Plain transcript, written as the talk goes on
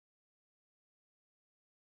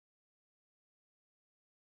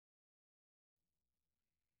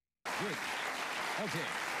Good. Okay.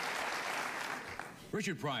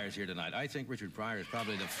 Richard Pryor's here tonight. I think Richard Pryor is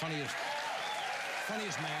probably the funniest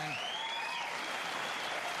man.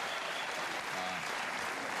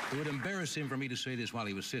 It would embarrass him for me to say this while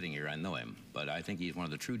he was sitting here. I know him, but I think he's one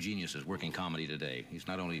of the true geniuses working comedy today. He's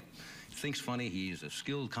not only thinks funny, he's a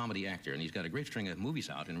skilled comedy actor, and he's got a great string of movies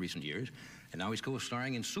out in recent years, and now he's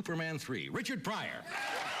co-starring in Superman 3. Richard Pryor.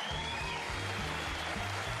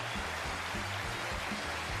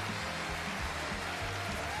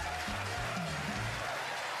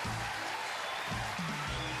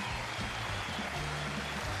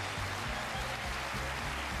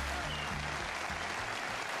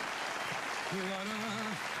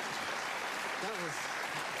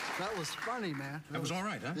 That was funny, man. That was all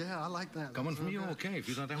right, huh? Yeah, I like that. Coming from you, okay. If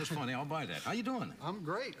you thought that was funny, I'll buy that. How you doing? I'm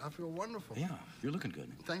great. I feel wonderful. Yeah, you're looking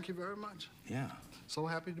good. Thank you very much. Yeah. So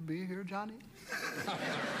happy to be here, Johnny.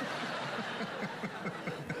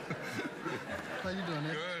 How you doing,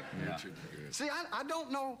 Nick? Good. Yeah. Good. See, I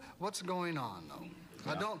don't know what's going on, though.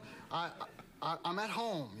 Yeah. I'm at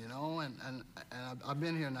home, you know, and I've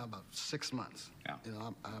been here now about 6 months. Yeah. You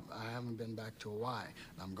know, I haven't been back to Hawaii.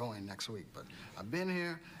 I'm going next week, but I've been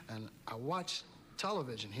here, and I watch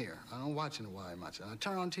television here. I don't watch in Hawaii much. And I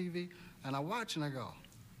turn on TV, and I watch, and I go,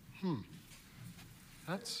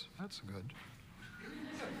 that's good.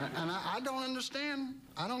 And I don't understand.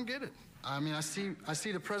 I don't get it. I mean, I see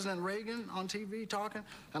the President Reagan on TV talking,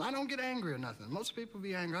 and I don't get angry or nothing. Most people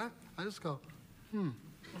be angry. I just go,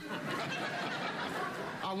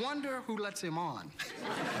 I wonder who lets him on.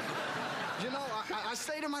 You know, I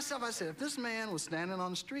say to myself, I said, if this man was standing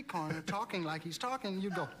on the street corner talking like he's talking,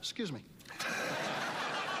 you'd go, excuse me.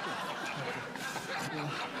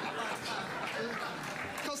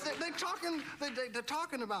 Because they're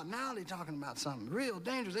talking about, now they're talking about something real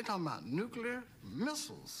dangerous. They're talking about nuclear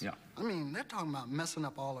missiles. Yeah. I mean, they're talking about messing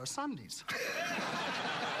up all our Sundays.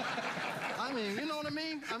 I mean, you know what I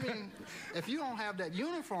mean? I mean, if you don't have that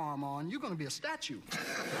uniform on, you're going to be a statue.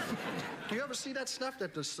 Do you ever see that stuff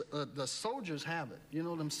that the soldiers have it? You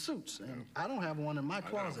know, them suits. And I don't have one in my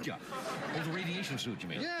closet. Yeah. Oh, the radiation suit, you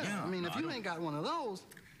mean? Yeah. I mean, if you ain't got one of those...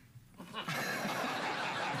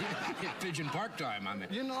 Pigeon Park time, I mean.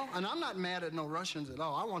 You know, and I'm not mad at no Russians at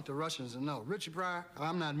all. I want the Russians to know. Richard Pryor,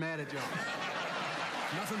 I'm not mad at y'all.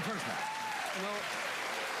 Nothing personal. You know,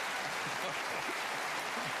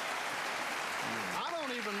 I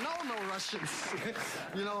don't even know no Russians.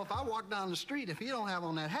 You know, if I walk down the street, if he don't have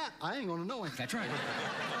on that hat, I ain't gonna know him. That's right.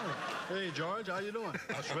 Hey, George, how you doing?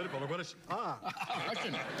 Russian. Oh,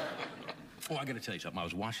 I got to tell you something. I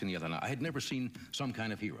was watching the other night. I had never seen Some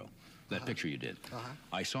Kind of Hero, that picture you did.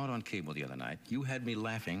 I saw it on cable the other night. You had me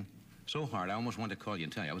laughing so hard, I almost wanted to call you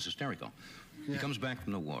and tell you. I was hysterical. Yeah. He comes back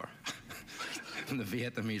from the war, from the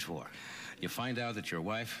Vietnamese War. You find out that your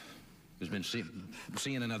wife has been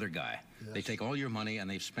seeing another guy. Yes. They take all your money and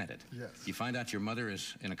they've spent it. Yes. You find out your mother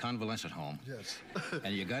is in a convalescent home. Yes.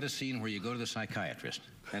 And you got a scene where you go to the psychiatrist.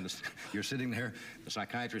 And you're sitting there. The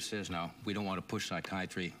psychiatrist says, now, we don't want to push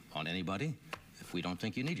psychiatry on anybody if we don't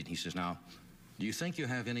think you need it. He says, now, do you think you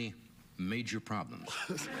have any major problems?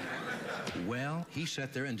 Well, he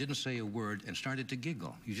sat there and didn't say a word and started to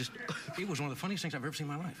giggle. It was one of the funniest things I've ever seen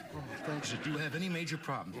in my life. Oh, thanks. He said, do you have any major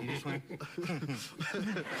problems? He just went, and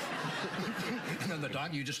then the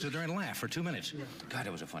doctor, you just stood there and laughed for 2 minutes. Yeah. God,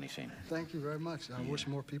 it was a funny scene. Thank you very much. I wish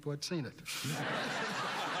more people had seen it. It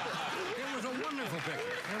was a wonderful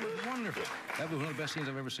picture. It was wonderful. That was one of the best scenes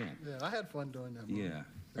I've ever seen. Yeah, I had fun doing that movie. Yeah.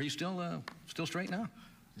 Are you still straight now?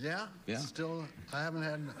 Yeah? Yeah? Still, I haven't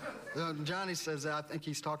had... Johnny says that. I think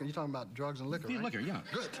he's talking... You're talking about drugs and liquor, right? Liquor, yeah.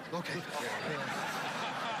 Good. Okay.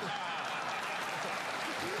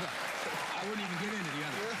 I wouldn't even get into the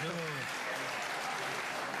other.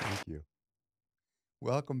 Thank you.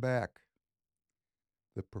 Welcome back.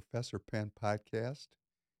 The Professor Penn podcast.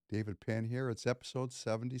 David Penn here. It's episode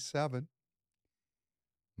 77.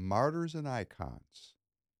 Martyrs and Icons.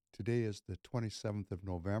 Today is the 27th of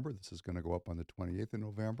November. This is going to go up on the 28th of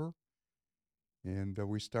November. And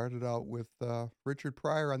we started out with Richard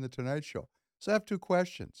Pryor on The Tonight Show. So I have two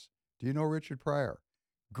questions. Do you know Richard Pryor?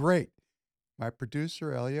 Great. My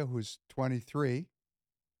producer, Elia, who's 23,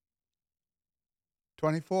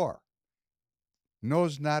 24,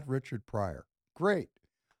 knows not Richard Pryor. Great.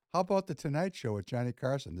 How about The Tonight Show with Johnny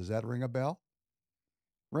Carson? Does that ring a bell?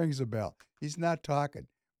 Rings a bell. He's not talking,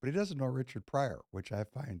 but he doesn't know Richard Pryor, which I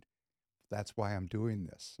find that's why I'm doing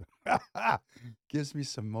this. Gives me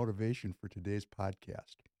some motivation for today's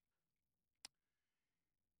podcast.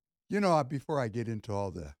 You know, before I get into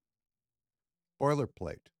all the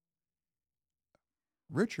boilerplate,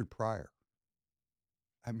 Richard Pryor.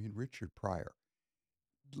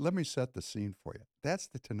 let me set the scene for you. That's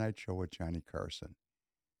the Tonight Show with Johnny Carson.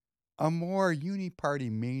 A more uni-party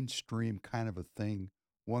mainstream kind of a thing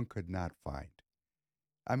one could not find.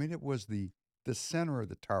 I mean, it was the center of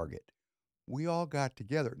the target. We all got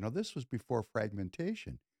together. Now, this was before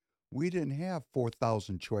fragmentation. We didn't have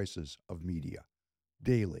 4,000 choices of media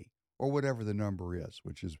daily, or whatever the number is,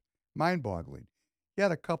 which is mind-boggling. You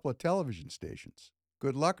had a couple of television stations.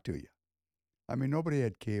 Good luck to you. I mean, nobody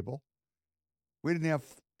had cable. We didn't have,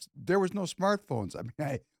 there was no smartphones. I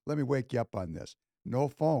mean, let me wake you up on this. No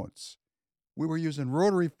phones. We were using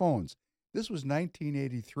rotary phones. This was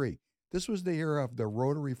 1983. This was the era of the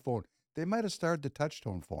rotary phone. They might have started the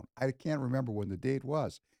touch-tone phone. I can't remember when the date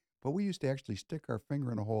was, but we used to actually stick our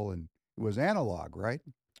finger in a hole, and it was analog, right?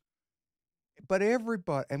 But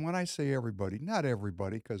everybody, and when I say everybody, not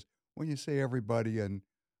everybody, because when you say everybody and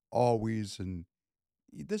always, and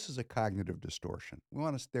this is a cognitive distortion. We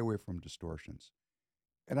want to stay away from distortions.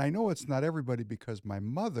 And I know it's not everybody because my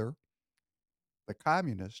mother, the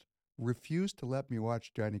communist, refused to let me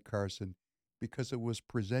watch Johnny Carson because it was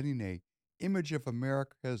presenting a image of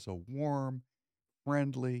America as a warm,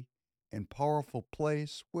 friendly, and powerful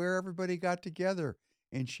place where everybody got together,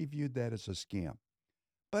 and she viewed that as a scam.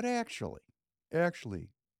 But actually,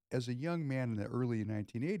 as a young man in the early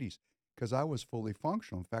 1980s, because I was fully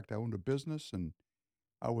functional. In fact, I owned a business, and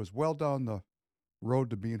I was well down the road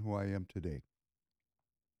to being who I am today.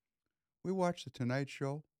 We watched The Tonight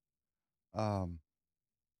Show. There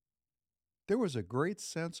was a great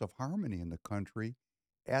sense of harmony in the country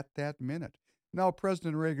at that minute. Now,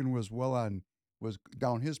 President Reagan was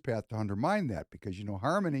down his path to undermine that because,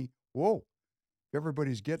 harmony, whoa, if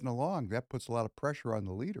everybody's getting along, that puts a lot of pressure on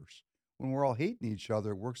the leaders. When we're all hating each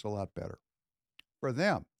other, it works a lot better. For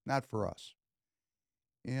them, not for us.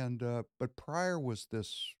 And, but Pryor was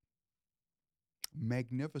this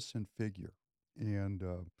magnificent figure. And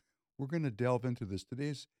we're going to delve into this.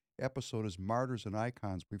 Today's episode is Martyrs and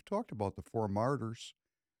Icons. We've talked about the four martyrs.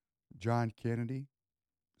 John Kennedy,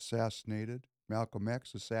 assassinated. Malcolm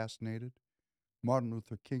X, assassinated. Martin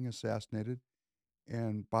Luther King, assassinated.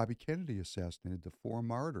 And Bobby Kennedy, assassinated. The four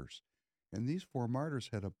martyrs. And these four martyrs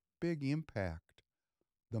had a big impact.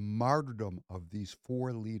 The martyrdom of these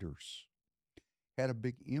four leaders had a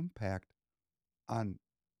big impact on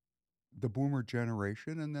the boomer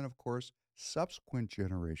generation and then, of course, subsequent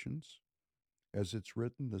generations. As it's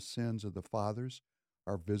written, the sins of the fathers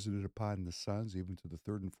are visited upon the sons, even to the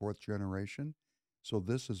third and fourth generation. So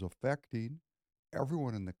this is affecting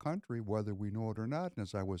everyone in the country, whether we know it or not. And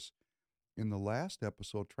as I was in the last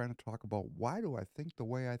episode trying to talk about, why do I think the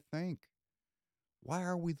way I think? Why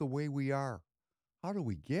are we the way we are? How do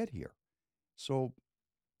we get here? So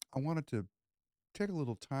I wanted to take a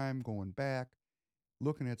little time going back,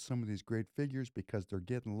 looking at some of these great figures because they're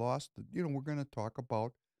getting lost. We're going to talk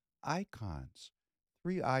about icons,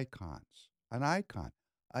 three icons, an icon,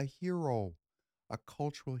 a hero, a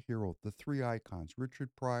cultural hero, the three icons, Richard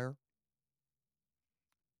Pryor,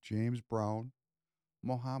 James Brown,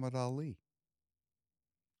 Muhammad Ali.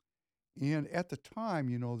 And at the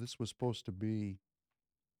time, this was supposed to be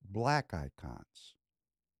black icons.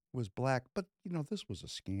 It was black, but, this was a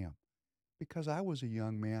scam because I was a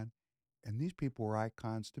young man and these people were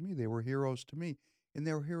icons to me. They were heroes to me, and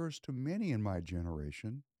they were heroes to many in my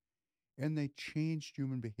generation. And they changed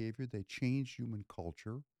human behavior. They changed human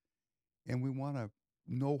culture. And we want to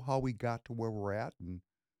know how we got to where we're at and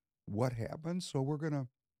what happened. So we're going to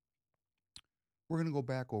go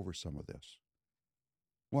back over some of this.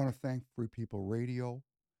 Want to thank Free People Radio,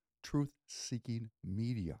 truth-seeking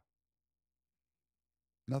media.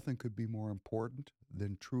 Nothing could be more important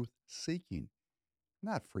than truth-seeking,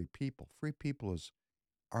 not free people. Free people is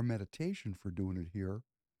our meditation for doing it here.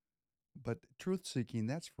 But truth-seeking,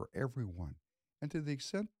 that's for everyone. And to the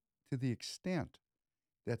extent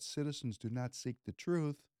that citizens do not seek the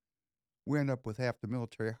truth, we end up with half the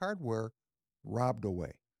military hardware robbed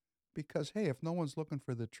away. Because, hey, if no one's looking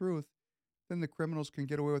for the truth, then the criminals can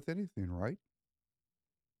get away with anything, right?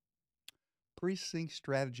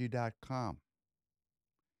 PrecinctStrategy.com.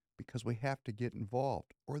 Because we have to get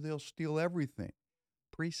involved, or they'll steal everything.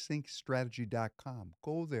 PrecinctStrategy.com.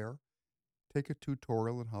 Go there. Take a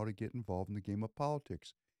tutorial on how to get involved in the game of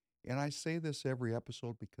politics. And I say this every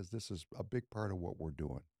episode because this is a big part of what we're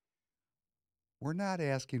doing. We're not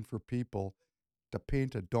asking for people to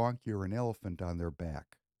paint a donkey or an elephant on their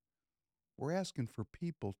back. We're asking for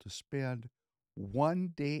people to spend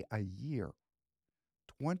 1 day a year,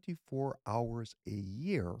 24 hours a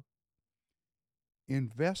year,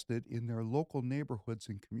 invested in their local neighborhoods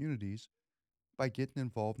and communities by getting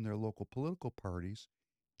involved in their local political parties,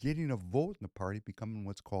 getting a vote in the party, becoming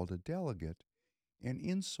what's called a delegate, and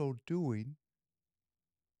in so doing,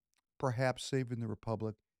 perhaps saving the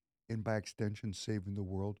republic and by extension saving the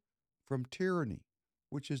world from tyranny,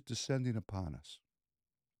 which is descending upon us.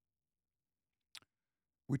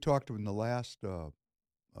 We talked in the last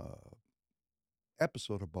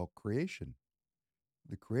episode about creation,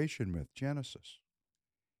 the creation myth, Genesis.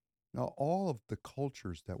 Now, all of the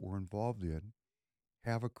cultures that we're involved in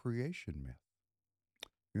have a creation myth.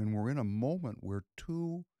 And we're in a moment where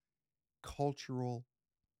two cultural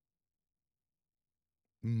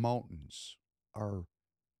mountains are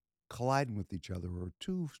colliding with each other, or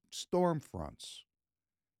two storm fronts,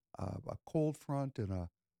 a cold front and a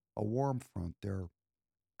warm front. They're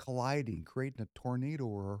colliding, creating a tornado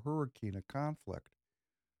or a hurricane, a conflict.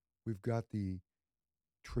 We've got the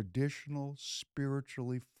traditional,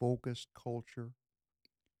 spiritually focused culture,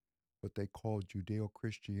 what they call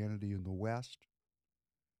Judeo-Christianity in the West,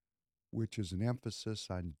 which is an emphasis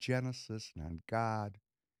on Genesis and on God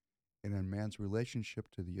and on man's relationship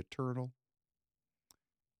to the eternal.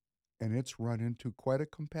 And it's run into quite a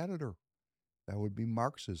competitor. That would be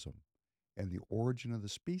Marxism and the origin of the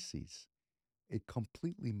species, a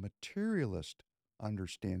completely materialist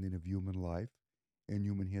understanding of human life and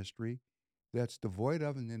human history that's devoid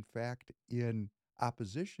of, and in fact, in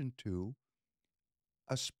opposition to,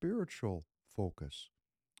 a spiritual focus.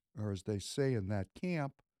 Or as they say in that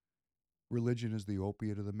camp, religion is the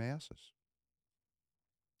opiate of the masses.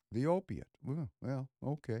 The opiate. Well,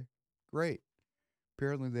 okay, great.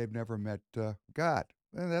 Apparently they've never met God.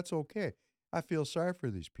 And that's okay. I feel sorry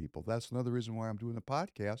for these people. That's another reason why I'm doing the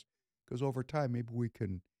podcast, because over time maybe we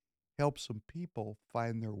can help some people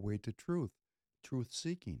find their way to truth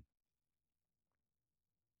seeking.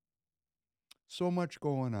 So much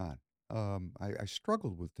going on. I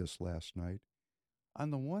struggled with this last night.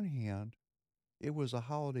 On the one hand, it was a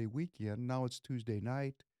holiday weekend. Now it's Tuesday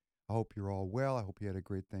night. I hope you're all well. I hope you had a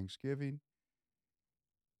great Thanksgiving.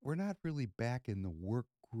 We're not really back in the work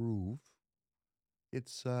groove.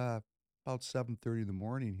 It's about 7:30 in the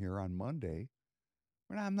morning here on Monday.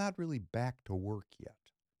 I'm not really back to work yet.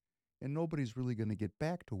 And nobody's really going to get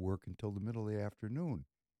back to work until the middle of the afternoon.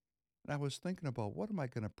 And I was thinking about, what am I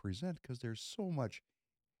going to present? Because there's so much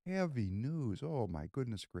heavy news. Oh, my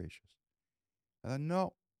goodness gracious.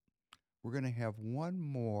 No, we're going to have one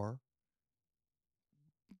more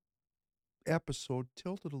episode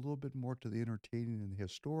tilted a little bit more to the entertaining and the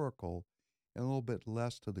historical and a little bit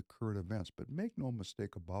less to the current events. But make no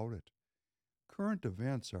mistake about it, current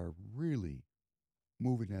events are really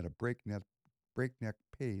moving at a breakneck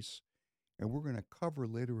pace. And we're going to cover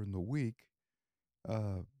later in the week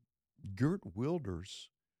Geert Wilders,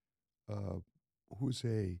 who's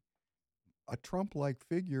a Trump-like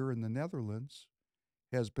figure in the Netherlands,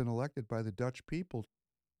 has been elected by the Dutch people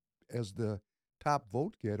as the top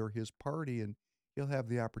vote getter, his party, and he'll have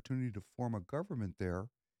the opportunity to form a government there.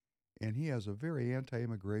 And he has a very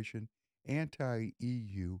anti-immigration,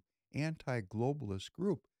 anti-EU, anti-globalist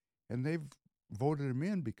group. And they've voted him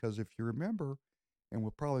in because, if you remember, and we'll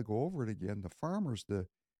probably go over it again, the farmers, the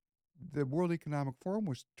World Economic Forum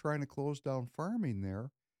was trying to close down farming there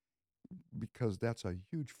because that's a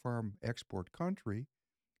huge farm export country,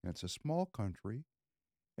 and it's a small country,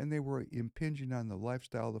 and they were impinging on the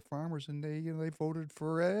lifestyle of the farmers, and they voted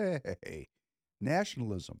for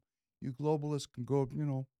nationalism. You globalists can go,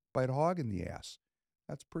 bite a hog in the ass.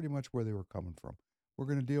 That's pretty much where they were coming from. We're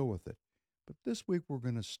going to deal with it. But this week we're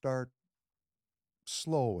going to start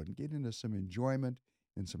slow and get into some enjoyment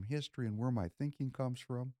and some history and where my thinking comes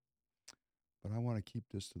from. But I want to keep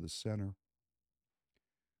this to the center.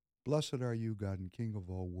 Blessed are you, God and King of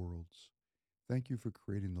all worlds. Thank you for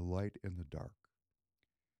creating the light and the dark.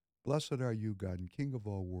 Blessed are you, God and King of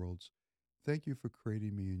all worlds. Thank you for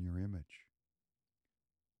creating me in your image.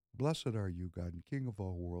 Blessed are you, God and King of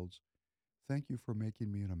all worlds. Thank you for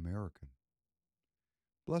making me an American.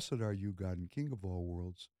 Blessed are you, God and King of all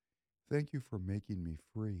worlds. Thank you for making me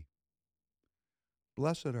free.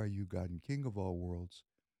 Blessed are you, God and King of all worlds.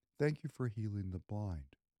 Thank you for healing the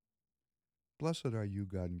blind. Blessed are you,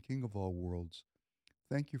 God and King of all worlds.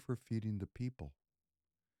 Thank you for feeding the people.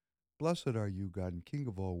 Blessed are you, God and King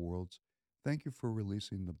of all worlds. Thank you for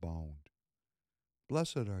releasing the bound.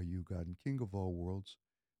 Blessed are you, God and King of all worlds.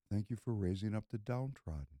 Thank you for raising up the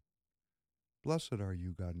downtrodden. Blessed are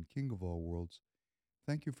you, God and King of all worlds.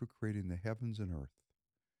 Thank you for creating the heavens and earth.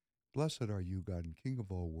 Blessed are you, God and King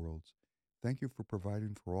of all worlds. Thank you for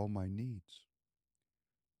providing for all my needs.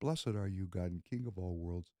 Blessed are you, God and King of all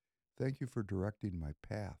worlds. Thank you for directing my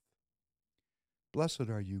path. Blessed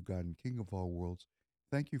are you, God and King of all worlds.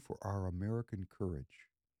 Thank you for our American courage.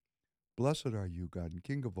 Blessed are you, God and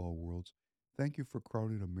King of all worlds. Thank you for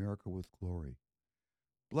crowning America with glory.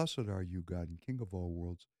 Blessed are you, God, and King of all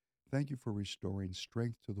worlds. Thank you for restoring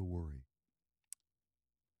strength to the weary.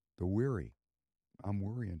 The weary. I'm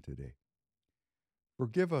worrying today.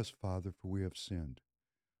 Forgive us, Father, for we have sinned.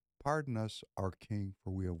 Pardon us, our King,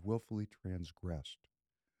 for we have willfully transgressed.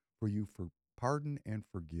 For you pardon and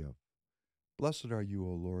forgive. Blessed are you,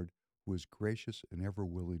 O Lord, who is gracious and ever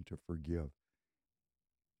willing to forgive.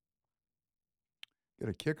 Get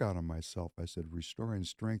a kick out of myself. I said, restoring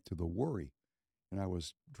strength to the worry. And I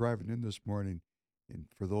was driving in this morning, and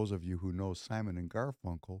for those of you who know Simon and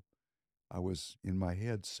Garfunkel, I was in my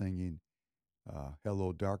head singing,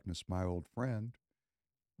 Hello, Darkness, my old friend,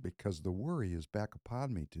 because the worry is back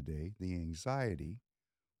upon me today, the anxiety,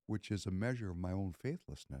 which is a measure of my own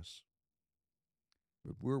faithlessness.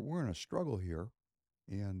 But we're in a struggle here,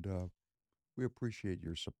 and we appreciate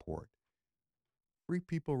your support.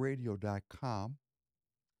 FreePeopleRadio.com.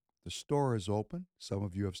 The store is open. Some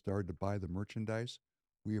of you have started to buy the merchandise.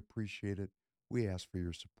 We appreciate it. We ask for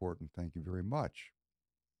your support, and thank you very much.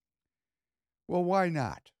 Well, why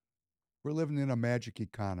not? We're living in a magic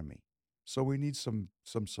economy, so we need some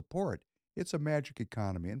support. It's a magic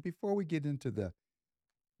economy. And before we get into the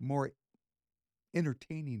more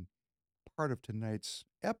entertaining part of tonight's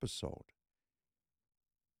episode,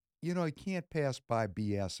 you can't pass by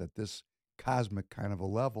BS at this cosmic kind of a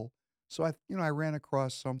level. So I ran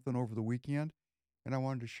across something over the weekend, and I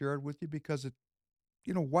wanted to share it with you because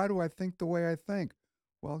why do I think the way I think?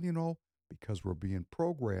 Well, because we're being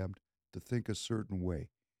programmed to think a certain way.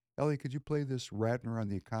 Ellie, could you play this Ratner on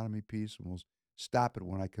the economy piece, and we'll stop it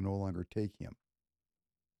when I can no longer take him.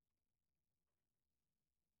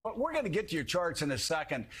 Well, we're going to get to your charts in a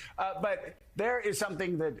second, but there is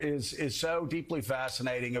something that is so deeply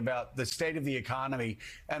fascinating about the state of the economy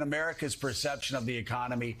and America's perception of the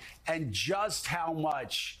economy, and just how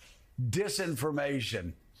much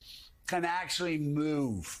disinformation can actually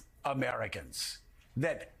move Americans.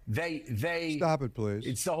 That they stop it, please.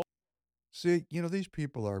 It's the whole. See, these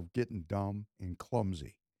people are getting dumb and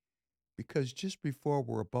clumsy because just before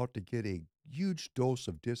we're about to get a huge dose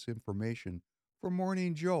of disinformation from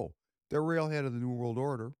Morning Joe, the railhead of the New World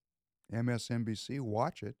Order, MSNBC,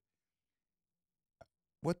 watch it.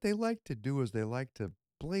 What they like to do is they like to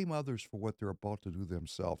blame others for what they're about to do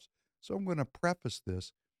themselves. So I'm going to preface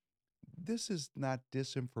this. This is not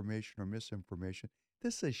disinformation or misinformation.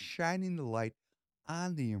 This is shining the light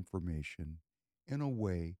on the information in a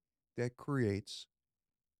way that creates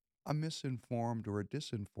a misinformed or a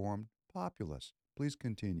disinformed populace. Please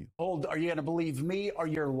continue. Are you going to believe me or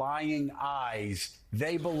your lying eyes?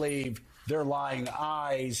 They believe their lying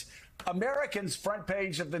eyes. Americans, front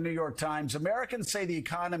page of the New York Times, Americans say the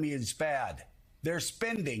economy is bad. Their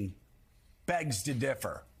spending begs to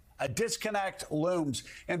differ. A disconnect looms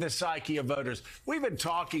in the psyche of voters. We've been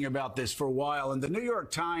talking about this for a while, and the New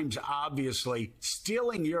York Times obviously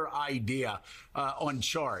stealing your idea on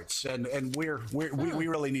charts, and we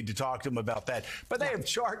really need to talk to them about that. But they have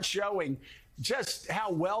charts showing just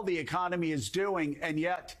how well the economy is doing, and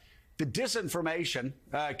yet the disinformation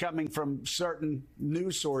coming from certain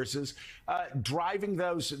news sources driving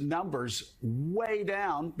those numbers way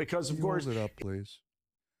down because, of course... Hold it up, please.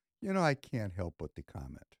 I can't help but to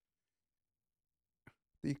comment.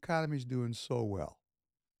 The economy's doing so well.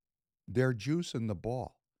 They're juicing the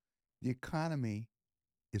ball. The economy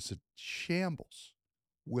is a shambles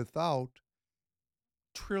without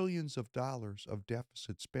trillions of dollars of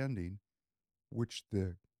deficit spending, which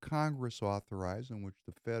the Congress authorized and which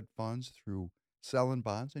the Fed funds through selling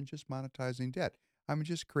bonds and just monetizing debt.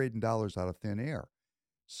 Just creating dollars out of thin air.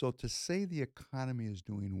 So to say the economy is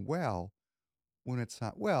doing well when it's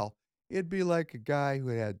not well, it'd be like a guy who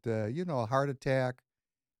had, a heart attack.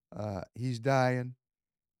 He's dying.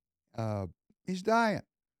 But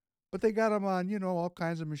they got him on, all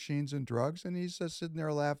kinds of machines and drugs, and he's just sitting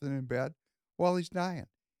there laughing in bed while he's dying.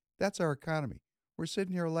 That's our economy. We're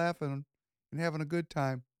sitting here laughing and having a good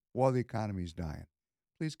time while the economy's dying.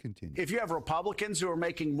 Please continue. If you have Republicans who are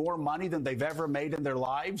making more money than they've ever made in their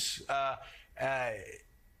lives,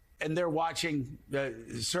 and they're watching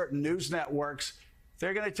certain news networks,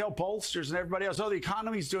 they're going to tell pollsters and everybody else, the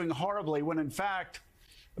economy's doing horribly, when in fact,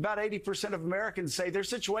 about 80% of Americans say their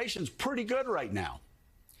situation's pretty good right now.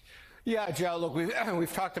 Yeah, Joe, look,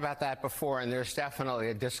 we've talked about that before, and there's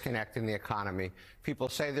definitely a disconnect in the economy. People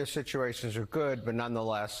say their situations are good, but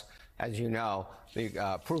nonetheless, as you know, the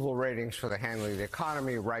approval ratings for the handling of the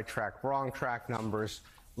economy, right track, wrong track numbers,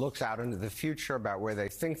 looks out into the future about where they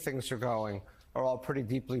think things are going, are all pretty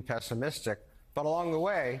deeply pessimistic. But along the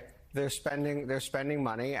way, they're spending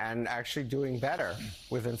money and actually doing better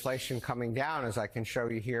with inflation coming down, as I can show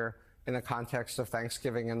you here in the context of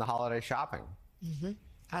Thanksgiving and the holiday shopping. Mm-hmm.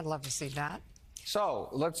 I'd love to see that. So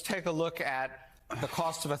let's take a look at the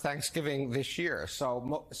cost of a Thanksgiving this year.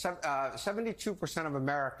 So 72% of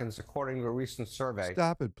Americans, according to a recent survey.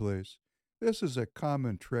 Stop it, please. This is a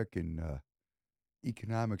common trick in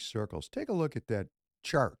economic circles. Take a look at that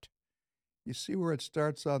chart. You see where it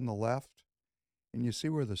starts on the left, and you see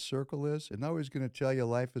where the circle is, and now he's going to tell you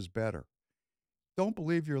life is better. Don't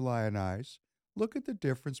believe your lying eyes. Look at the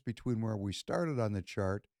difference between where we started on the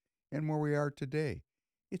chart and where we are today.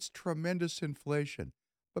 It's tremendous inflation.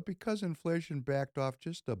 But because inflation backed off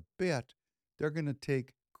just a bit, they're going to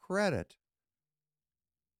take credit.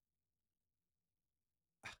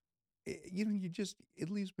 It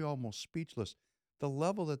leaves me almost speechless. The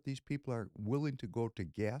level that these people are willing to go to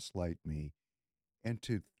gaslight me and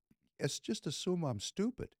it's just assume I'm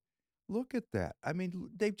stupid. Look at that. I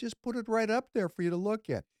mean, they've just put it right up there for you to look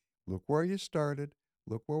at. Look where you started.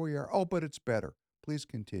 Look where we are. Oh, but it's better. Please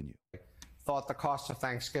continue. Thought the cost of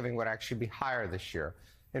Thanksgiving would actually be higher this year.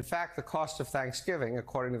 In fact, the cost of Thanksgiving,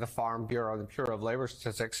 according to the Farm Bureau and the Bureau of Labor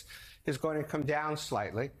Statistics, is going to come down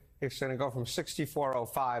slightly. It's going to go from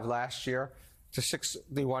 $64.05 last year to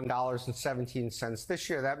 $61.17 this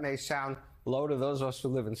year. That may sound low to those of us who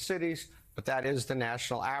live in cities, but that is the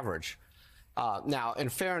national average. Now, in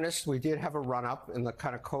fairness, we did have a run-up in the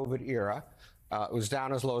kind of COVID era. It was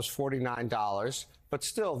down as low as $49, but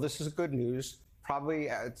still, this is good news. Probably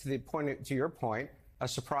to your point, a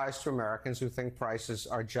surprise to Americans who think prices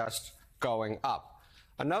are just going up.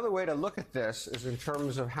 Another way to look at this is in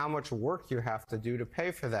terms of how much work you have to do to pay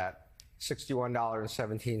for that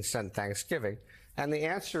 $61.17 Thanksgiving. And the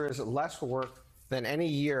answer is less work than any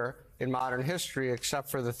year in modern history except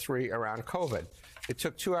for the 3 around COVID. It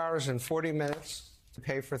took 2 hours and 40 minutes to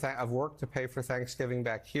pay for of work to pay for Thanksgiving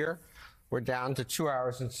back here. We're down to 2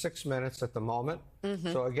 hours and 6 minutes at the moment.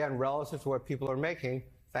 So again, relative to what people are making,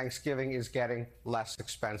 Thanksgiving is getting less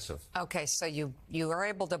expensive. Okay, so you are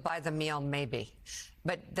able to buy the meal maybe,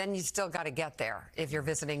 but then you still got to get there if you're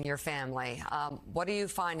visiting your family. What are you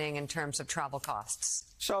finding in terms of travel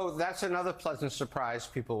costs? So that's another pleasant surprise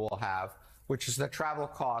people will have, which is that travel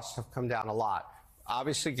costs have come down a lot.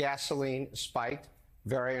 Obviously, gasoline spiked,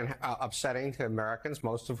 very upsetting to Americans,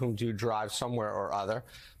 most of whom do drive somewhere or other.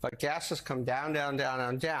 But gas has come down, down, down,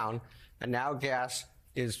 and down, and now gas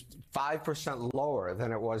is 5% lower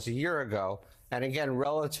than it was a year ago. And again,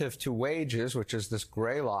 relative to wages, which is this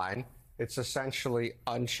gray line, it's essentially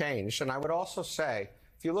unchanged. And I would also say,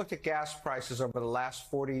 if you looked at gas prices over the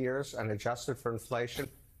last 40 years and adjusted for inflation,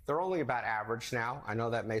 they're only about average now. I know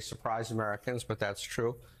that may surprise Americans, but that's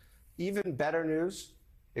true. Even better news,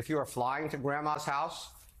 if you are flying to grandma's house,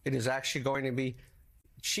 it is actually going to be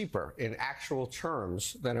cheaper in actual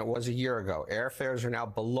terms than it was a year ago. Airfares are now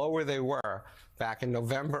below where they were back in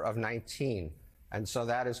November of 19. And so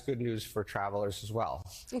that is good news for travelers as well.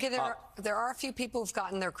 Okay, there are a few people who've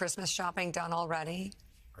gotten their Christmas shopping done already.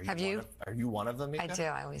 Have you? Are you one of them, Mika? I do.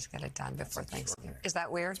 I always get it done before Thanksgiving. Is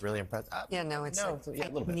that weird? It's really impressive. Yeah, no, it's a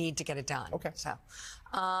little bit. Need to get it done. Okay. So,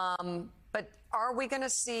 but are we going to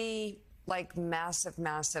see like massive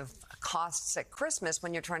costs at Christmas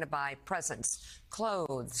when you're trying to buy presents,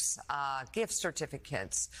 clothes, gift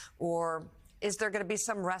certificates, or is there going to be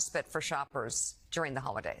some respite for shoppers during the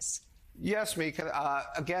holidays? Yes, Mika.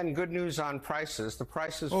 Again, good news on prices. The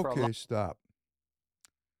prices for Okay, stop.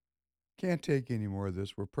 Can't take any more of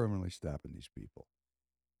this. We're permanently stopping these people.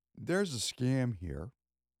 There's a scam here.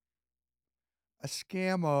 A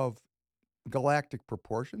scam of galactic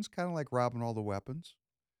proportions, kind of like robbing all the weapons.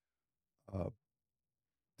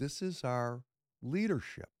 This is our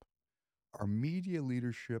leadership, our media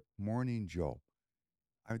leadership, Morning Joe.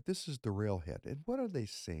 This is the railhead. And what are they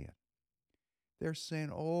saying? They're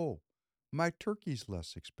saying, oh, my turkey's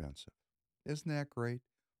less expensive. Isn't that great?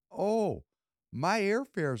 Oh, my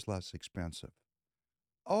airfare's less expensive.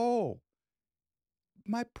 Oh,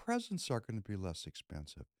 my presents are going to be less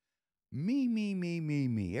expensive. Me, me, me, me,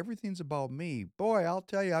 me. Everything's about me. Boy, I'll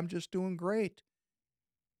tell you, I'm just doing great.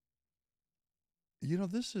 You know,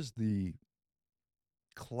 this is the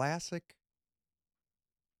classic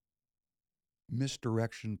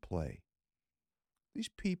misdirection play. These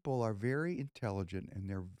people are very intelligent and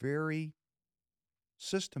they're very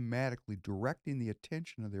systematically directing the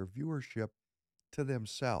attention of their viewership to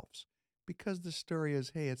themselves because the story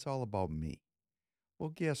is, hey, it's all about me. Well,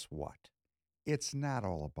 guess what? It's not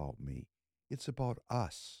all about me. It's about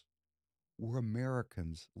us. We're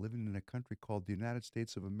Americans living in a country called the United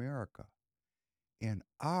States of America. And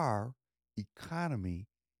our economy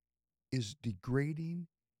is degrading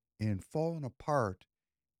and falling apart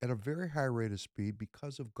at a very high rate of speed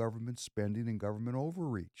because of government spending and government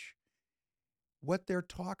overreach. What they're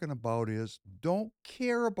talking about is don't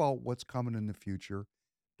care about what's coming in the future.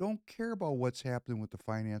 Don't care about what's happening with the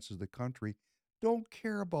finances of the country. Don't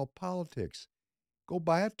care about politics. Go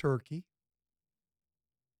buy a turkey.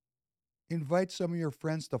 Invite some of your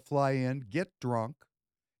friends to fly in, get drunk,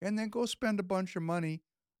 and then go spend a bunch of money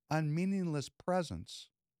on meaningless presents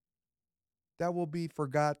that will be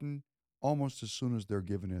forgotten almost as soon as they're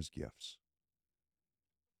given as gifts.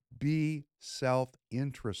 Be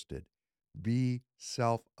self-interested. Be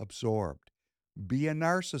self-absorbed. Be a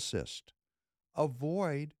narcissist.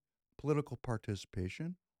 Avoid political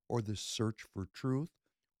participation or the search for truth.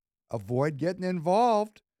 Avoid getting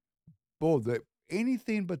involved.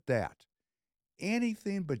 Anything but that.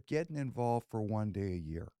 Anything but getting involved for one day a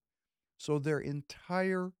year. So their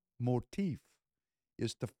entire motif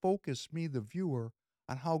is to focus me, the viewer,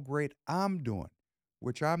 on how great I'm doing,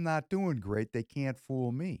 which I'm not doing great. They can't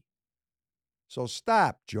fool me. So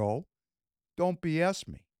stop, Joe. Don't BS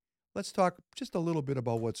me. Let's talk just a little bit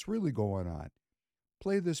about what's really going on.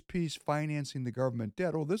 Play this piece, Financing the Government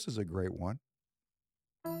Debt. Oh, this is a great one.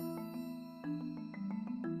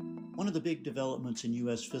 One of the big developments in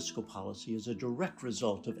U.S. fiscal policy is a direct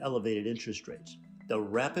result of elevated interest rates, the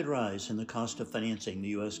rapid rise in the cost of financing the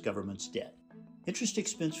U.S. government's debt. Interest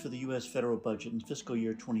expense for the U.S. federal budget in fiscal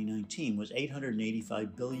year 2019 was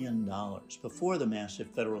 $885 billion before the massive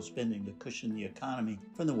federal spending to cushion the economy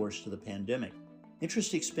from the worst of the pandemic.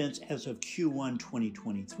 Interest expense as of Q1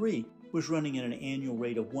 2023 was running at an annual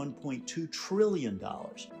rate of $1.2 trillion.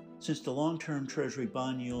 Since the long-term Treasury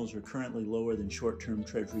bond yields are currently lower than short-term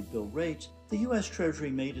Treasury bill rates, the U.S. Treasury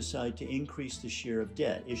may decide to increase the share of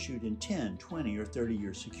debt issued in 10, 20, or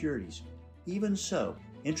 30-year securities. Even so,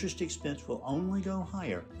 interest expense will only go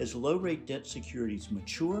higher as low-rate debt securities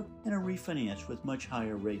mature and are refinanced with much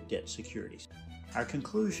higher-rate debt securities. Our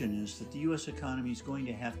conclusion is that the U.S. economy is going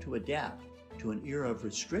to have to adapt to an era of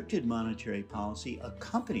restricted monetary policy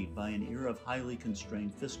accompanied by an era of highly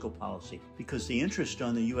constrained fiscal policy, because the interest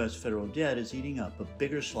on the U.S. federal debt is eating up a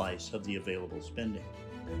bigger slice of the available spending.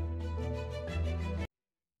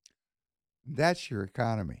 That's your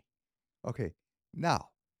economy. Okay, now,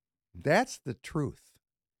 that's the truth.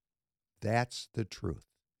 That's the truth.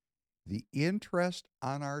 The interest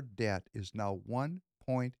on our debt is now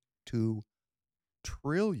 $1.2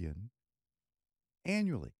 trillion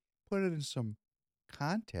annually. Put it in some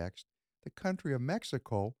context, the country of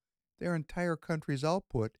Mexico, their entire country's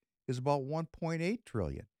output is about 1.8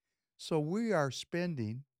 trillion. So we are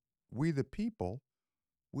spending, we the people,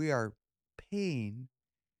 we are paying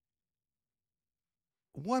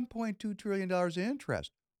 $1.2 trillion in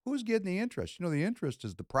interest. Who's getting the interest? The interest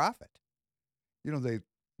is the profit. The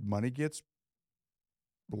money gets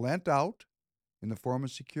lent out in the form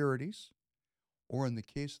of securities. Or in the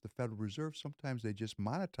case of the Federal Reserve, sometimes they just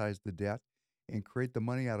monetize the debt and create the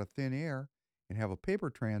money out of thin air and have a paper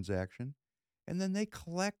transaction, and then they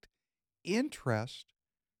collect interest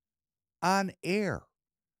on air.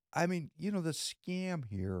 I mean, the scam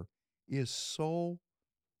here is so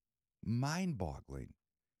mind-boggling.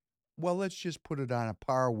 Well, let's just put it on a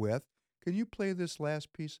par with. Can you play this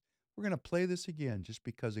last piece? We're going to play this again just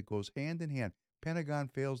because it goes hand in hand. Pentagon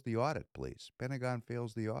fails the audit, please. Pentagon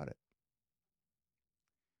fails the audit.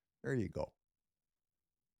 There you go.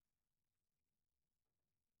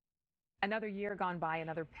 Another year gone by,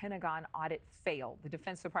 another Pentagon audit failed. The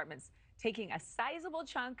Defense Department's taking a sizable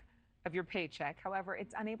chunk of your paycheck. However,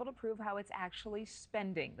 it's unable to prove how it's actually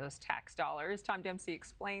spending those tax dollars. Tom Dempsey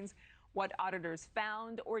explains what auditors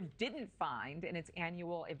found or didn't find in its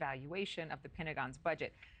annual evaluation of the Pentagon's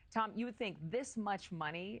budget. Tom, you would think this much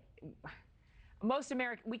money, most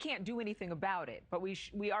Americans, we can't do anything about it, but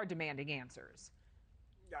we are demanding answers.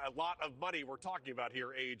 A lot of money we're talking about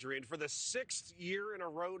here, Adrian. For the 6th year in a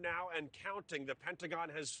row now and counting, the Pentagon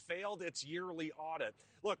has failed its yearly audit.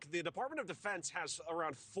 Look, the Department of Defense has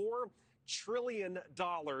around $4 trillion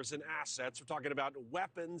in assets. We're talking about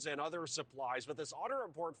weapons and other supplies. But this audit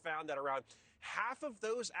report found that around half of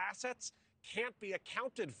those assets can't be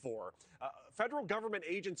accounted for. Federal government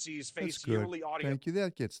agencies face yearly audit. Thank you.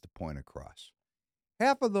 That gets the point across.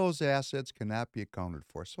 Half of those assets cannot be accounted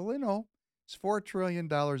for. So they know. It's $4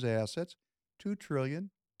 trillion assets, $2 trillion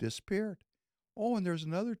disappeared. Oh, and there's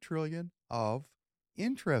another trillion of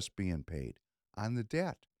interest being paid on the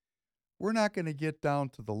debt. We're not going to get down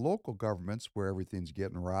to the local governments where everything's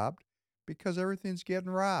getting robbed, because everything's getting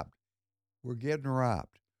robbed. We're getting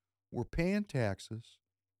robbed. We're paying taxes.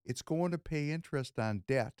 It's going to pay interest on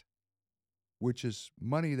debt, which is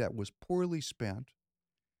money that was poorly spent.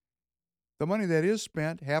 The money that is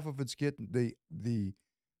spent, half of it's getting the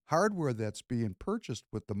hardware that's being purchased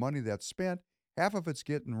with the money that's spent, half of it's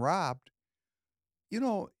getting robbed. You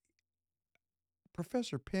know,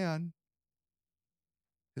 Professor Penn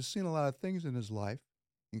has seen a lot of things in his life,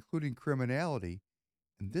 including criminality,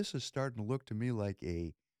 and this is starting to look to me like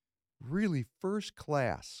a really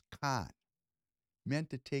first-class con meant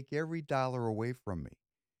to take every dollar away from me.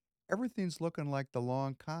 Everything's looking like the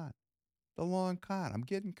long con. The long con. I'm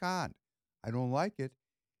getting conned. I don't like it.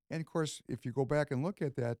 And of course, if you go back and look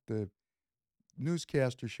at that, the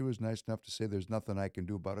newscaster, she was nice enough to say there's nothing I can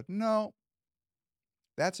do about it. No,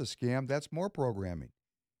 that's a scam. That's more programming.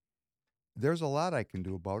 There's a lot I can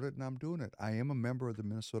do about it, and I'm doing it. I am a member of the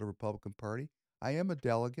Minnesota Republican Party. I am a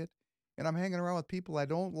delegate, and I'm hanging around with people I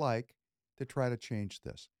don't like to try to change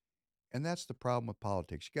this. And that's the problem with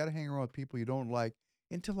politics. You got to hang around with people you don't like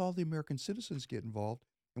until all the American citizens get involved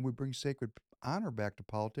and we bring sacred honor back to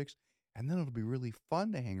politics, and then it'll be really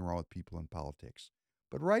fun to hang around with people in politics.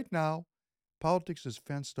 But right now, politics is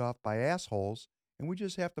fenced off by assholes, and we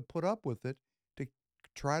just have to put up with it to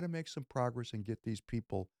try to make some progress and get these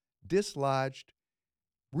people dislodged,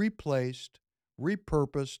 replaced,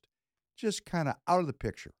 repurposed, just kind of out of the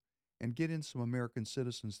picture, and get in some American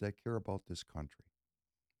citizens that care about this country.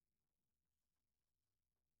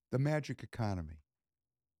 The magic economy.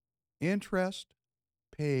 Interest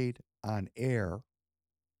paid on air.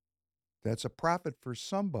 That's a profit for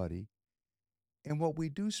somebody. And what we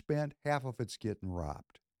do spend, half of it's getting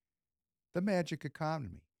robbed. The magic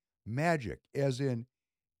economy. Magic, as in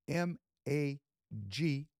M-A-G-I-K.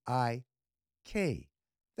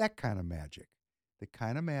 That kind of magic. The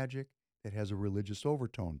kind of magic that has a religious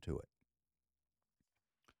overtone to it.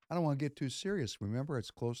 I don't want to get too serious. Remember,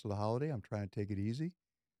 it's close to the holiday. I'm trying to take it easy.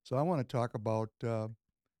 So I want to talk about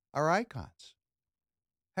our icons.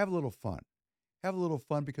 Have a little fun. Have a little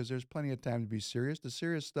fun because there's plenty of time to be serious. The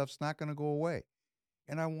serious stuff's not going to go away.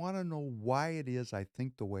 And I want to know why it is I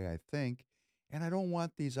think the way I think. And I don't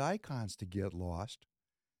want these icons to get lost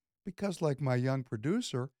because, like my young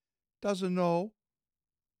producer, doesn't know,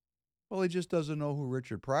 well, he just doesn't know who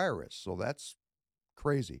Richard Pryor is. So that's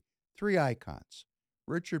crazy. 3 icons.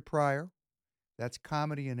 Richard Pryor, that's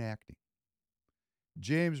comedy and acting.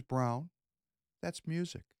 James Brown, that's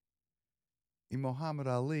music. And Muhammad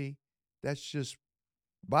Ali, that's just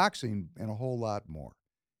boxing and a whole lot more.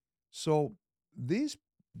 So these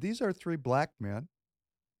are 3 black men,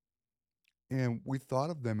 and we thought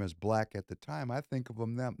of them as black at the time. I think of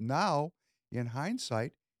them now, in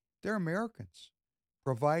hindsight, they're Americans,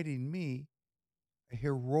 providing me a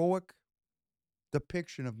heroic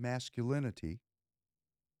depiction of masculinity,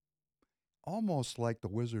 almost like the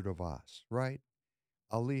Wizard of Oz, right?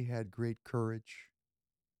 Ali had great courage.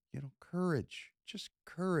 Courage, just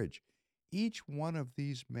courage. Each one of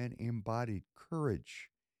these men embodied courage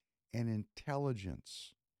and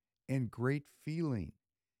intelligence and great feeling.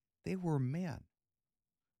 They were men.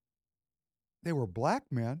 They were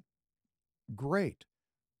black men, great.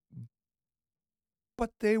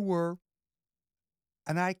 But they were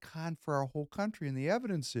an icon for our whole country. And the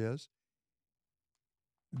evidence is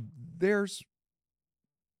there's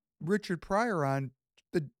Richard Pryor on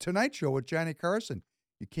The Tonight Show with Johnny Carson.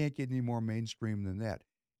 You can't get any more mainstream than that.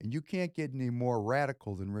 And you can't get any more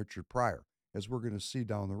radical than Richard Pryor, as we're going to see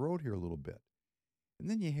down the road here a little bit. And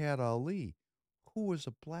then you had Ali, who was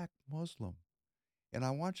a black Muslim. And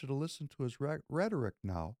I want you to listen to his rhetoric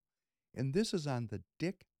now. And this is on the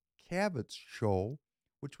Dick Cavett show,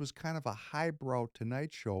 which was kind of a highbrow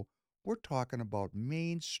Tonight Show. We're talking about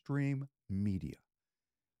mainstream media.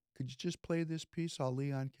 Could you just play this piece,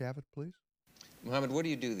 Ali on Cavett, please? Mohammed, what do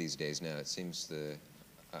you do these days now? It seems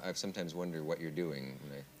I've sometimes wondered what you're doing.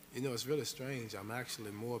 It's really strange. I'm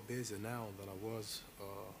actually more busy now than I was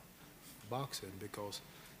boxing because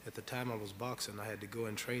at the time I was boxing, I had to go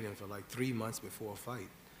in training for like 3 months before a fight.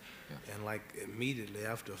 Yeah. And like immediately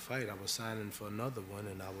after a fight, I was signing for another one,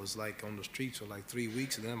 and I was like on the streets for like 3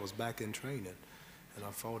 weeks, and then I was back in training. And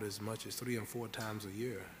I fought as much as 3 and 4 times a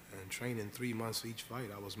year, and training 3 months for each fight.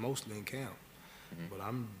 I was mostly in camp. Mm-hmm. But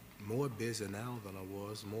I'm more busy now than I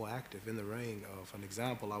was, more active in the ring. For an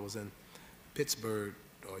example, I was in Pittsburgh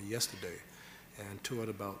yesterday and toured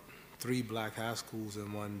about 3 black high schools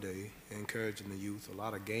in one day, encouraging the youth. A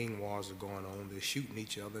lot of gang wars are going on. They're shooting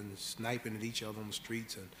each other and sniping at each other on the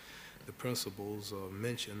streets. And the principals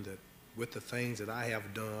mentioned that with the things that I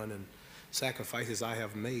have done and sacrifices I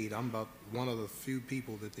have made, I'm about one of the few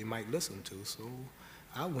people that they might listen to. So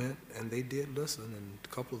I went, and they did listen, and a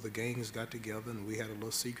couple of the gangs got together, and we had a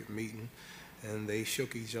little secret meeting, and they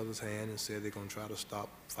shook each other's hand and said they're going to try to stop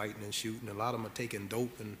fighting and shooting. A lot of them are taking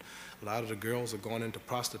dope, and a lot of the girls are going into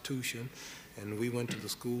prostitution. And we went to the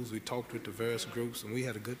schools, we talked with the various groups, and we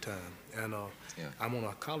had a good time. And I'm on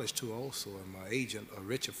a college tour also, and my agent,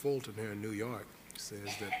 Richard Fulton here in New York,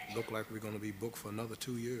 says that look like we're going to be booked for another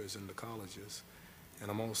 2 years in the colleges. And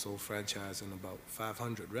I'm also franchising about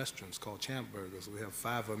 500 restaurants called Champ Burgers. We have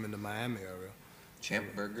 5 of them in the Miami area.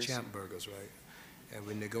 Champ Burgers? Champ Burgers, right. And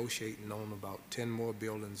we're negotiating on about 10 more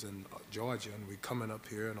buildings in Georgia, and we're coming up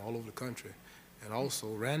here and all over the country. And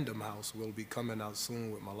also, Random House will be coming out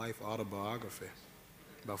soon with my life autobiography,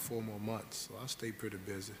 about 4 more months. So I stay pretty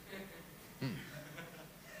busy.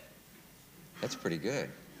 That's pretty good.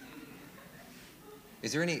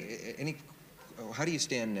 Is there any how do you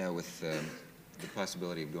stand now with the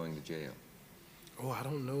possibility of going to jail? Oh, I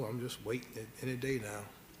don't know. I'm just waiting any day now.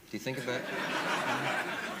 Do you think about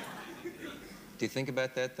Do you think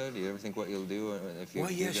about that, though? Do you ever think what you'll do if you Well,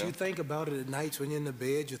 yes, go? you think about it at nights when you're in the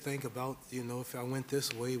bed. You think about, you know, if I went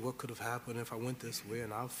this way, what could have happened if I went this way,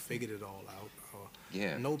 and I've figured it all out.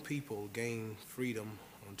 Yeah. No people gain freedom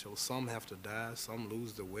until some have to die, some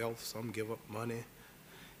lose their wealth, some give up money.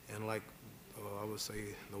 And like I would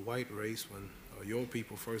say, the white race, when your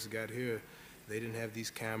people first got here, they didn't have these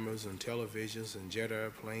cameras and televisions and jet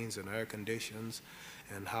airplanes and air conditions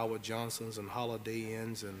and Howard Johnson's and Holiday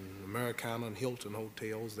Inns and Americana and Hilton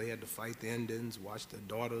hotels. They had to fight the Indians, watch their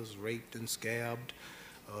daughters raped and scabbed.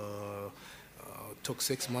 Took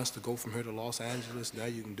 6 months to go from here to Los Angeles. Now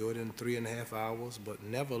you can do it in 3.5 hours. But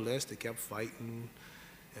nevertheless, they kept fighting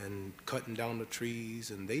and cutting down the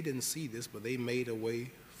trees. And they didn't see this, but they made a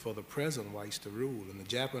way for the present whites to rule. And the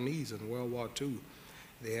Japanese in World War II,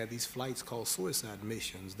 they had these flights called suicide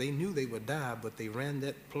missions. They knew they would die, but they ran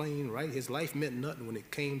that plane, right? His life meant nothing when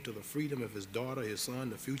it came to the freedom of his daughter, his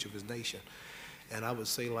son, the future of his nation. And I would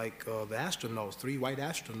say, like the astronauts, 3 white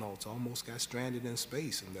astronauts almost got stranded in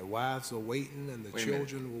space, and their wives are waiting, and the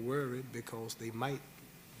children were worried because they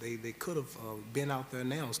could have been out there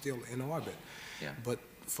now, still in orbit. Yeah. But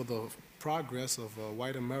for the progress of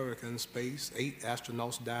white America in space, 8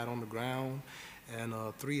 astronauts died on the ground, and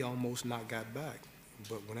 3 almost not got back.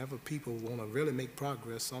 But whenever people want to really make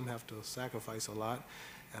progress, some have to sacrifice a lot.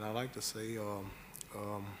 And I like to say,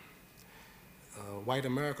 white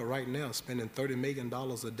America right now is spending $30 million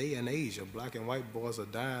a day in Asia. Black and white boys are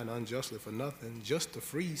dying unjustly for nothing just to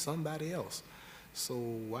free somebody else. So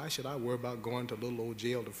why should I worry about going to little old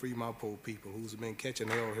jail to free my poor people who's been catching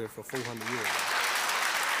hell here for 400 years?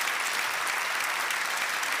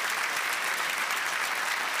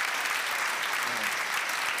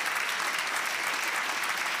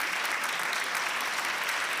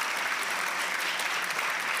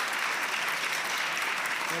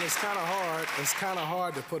 And it's kind of hard. It's kind of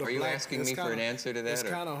hard to put a Are you asking me for an answer to that? It's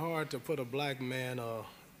kind of hard to put a black man or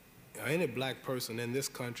any black person in this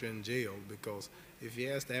country in jail, because if you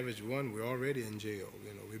ask the average one, we're already in jail.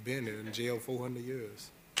 You know, we've been here in jail 400 years.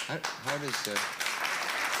 How does the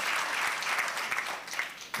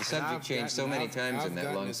subject changed so many times in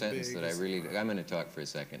that long sentence that I'm going to talk for a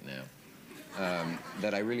second now.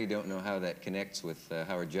 That I really don't know how that connects with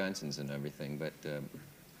Howard Johnson's and everything, but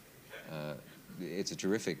it's a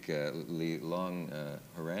terrific long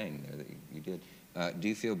harangue there that you did. Do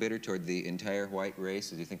you feel bitter toward the entire white race?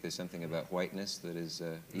 Do you think there's something about whiteness that is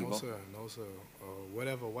evil? No, sir. No, sir.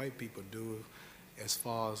 Whatever white people do as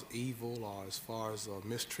far as evil or as far as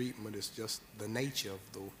mistreatment, it's just the nature of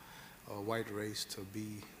the white race to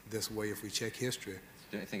be this way. If we check history,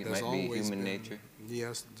 do you think it might be human nature?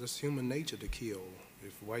 Yes, just human nature to kill.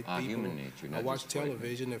 If white people, human nature, not I watch just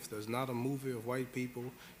television, if there's not a movie of white people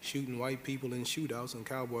shooting white people in shootouts and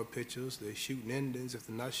cowboy pictures, they're shooting Indians. If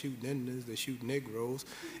they're not shooting Indians, they shoot Negroes.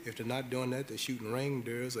 If they're not doing that, they're shooting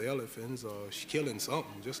reindeers or elephants or killing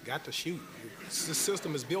something. Just got to shoot. The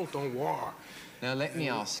system is built on war. Now let me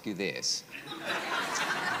ask you this.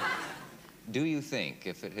 Do you think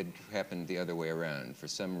if it had happened the other way around, for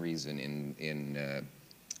some reason in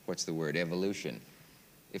what's the word, evolution,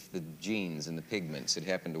 if the genes and the pigments had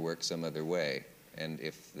happened to work some other way, and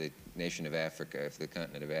if the nation of Africa, if the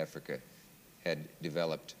continent of Africa had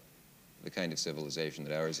developed the kind of civilization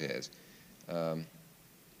that ours has,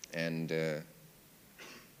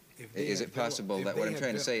 is it possible that what I'm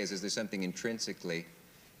trying to say is there something intrinsically,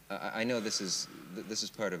 I know this is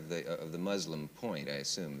part of the Muslim point, I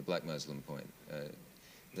assume, the black Muslim point,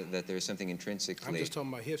 that there's something intrinsically I'm just talking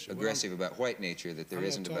about history. aggressive about white nature that there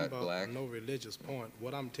isn't about black. No religious point.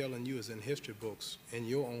 What I'm telling you is in history books, in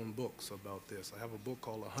your own books about this. I have a book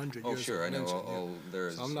called 100 Years of Lynching. Oh, sure, I know.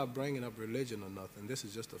 There's. So I'm not bringing up religion or nothing. This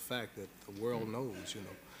is just a fact that the world knows, you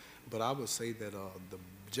know. But I would say that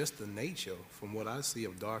just the nature, from what I see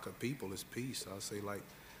of darker people, is peace. I say like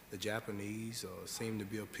the Japanese seem to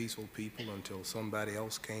be a peaceful people until somebody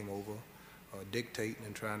else came over. Dictating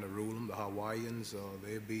and trying to rule them. The Hawaiians,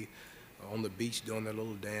 they'd be on the beach doing their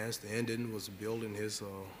little dance. The Indian was building his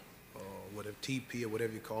whatever TP or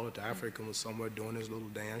whatever you call it. The African was somewhere doing his little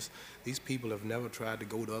dance. These people have never tried to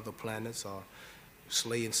go to other planets or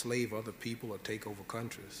enslave other people or take over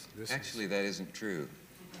countries. Actually, that isn't true.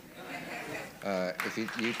 If you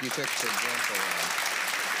took, for example,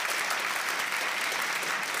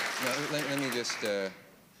 let me just,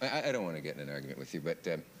 I don't want to get in an argument with you, but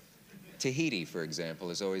Tahiti, for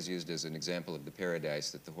example, is always used as an example of the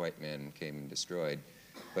paradise that the white man came and destroyed.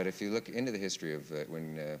 But if you look into the history of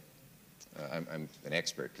when, I'm an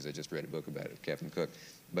expert because I just read a book about it, Captain Cook,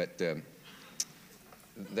 but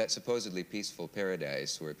that supposedly peaceful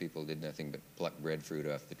paradise where people did nothing but pluck breadfruit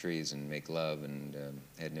off the trees and make love and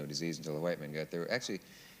had no disease until the white man got there, actually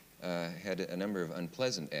had a number of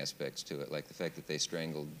unpleasant aspects to it, like the fact that they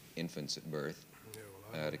strangled infants at birth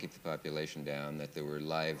to keep the population down, that there were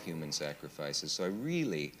live human sacrifices. So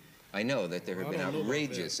I know that there have been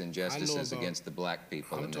outrageous injustices against the black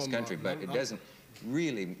people in this country, but it doesn't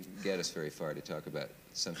really get us very far to talk about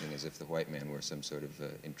something as if the white man were some sort of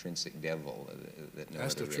intrinsic devil that no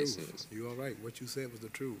other race is. You are right. What you said was the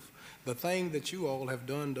truth. The thing that you all have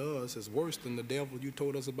done to us is worse than the devil you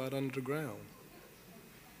told us about under the ground.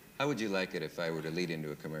 How would you like it if I were to lead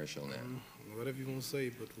into a commercial now? Whatever you want to say,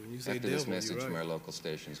 but when you say After devil, this message you're right. from our local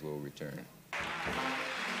stations, we'll return.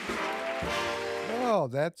 Oh,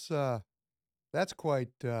 that's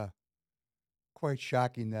quite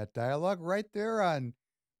shocking, that dialogue right there on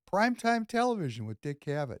primetime television with Dick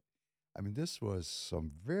Cavett. I mean, this was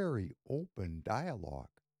some very open dialogue.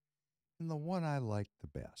 And the one I liked the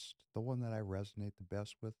best, the one that I resonate the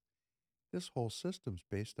best with, this whole system's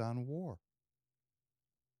based on war.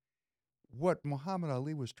 What Muhammad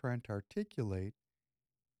Ali was trying to articulate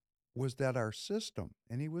was that our system,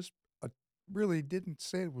 and he was really didn't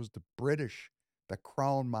say it was the British, the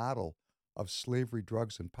crown model of slavery,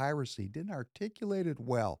 drugs, and piracy, didn't articulate it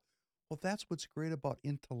well. Well, that's what's great about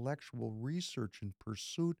intellectual research and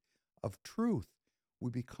pursuit of truth.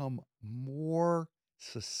 We become more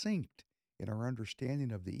succinct in our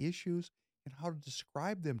understanding of the issues and how to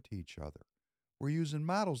describe them to each other. We're using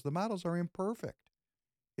models. The models are imperfect.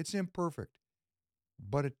 It's imperfect,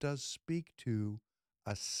 but it does speak to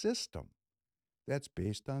a system that's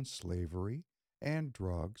based on slavery and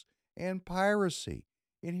drugs and piracy.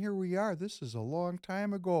 And here we are. This is a long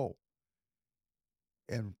time ago.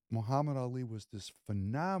 And Muhammad Ali was this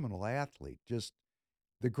phenomenal athlete, just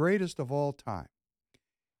the greatest of all time.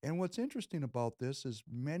 And what's interesting about this is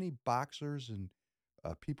many boxers and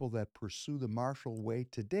people that pursue the martial way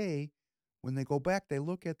today, when they go back, they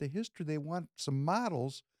look at the history, they want some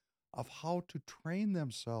models of how to train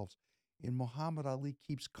themselves. And Muhammad Ali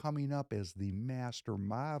keeps coming up as the master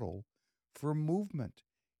model for movement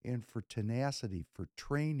and for tenacity, for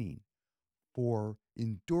training, for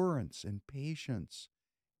endurance and patience,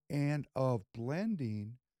 and of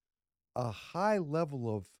blending a high level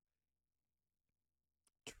of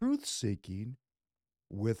truth-seeking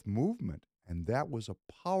with movement. And that was a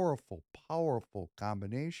powerful, powerful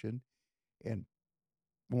combination. And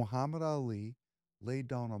Muhammad Ali laid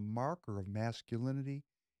down a marker of masculinity.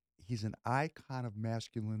 He's an icon of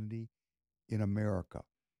masculinity in America.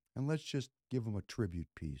 And let's just give him a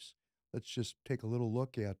tribute piece. Let's just take a little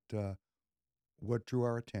look at what drew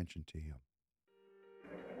our attention to him.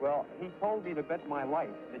 Well, he told me to bet my life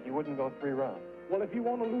that you wouldn't go 3 rounds. Well, if you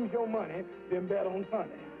want to lose your money, then bet on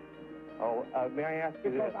Sunday. Oh, may I ask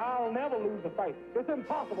you Because this? I'll never lose a fight. It's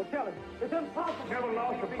impossible. Tell him. It's impossible. Never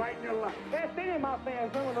lost a fight in your life. Ask any of my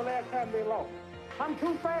fans when the last time they lost. I'm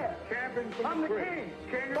too fast. Champion from I'm the king.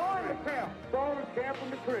 King born the champ. Born the champ from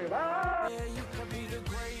the crib. Ah! Yeah, you can be the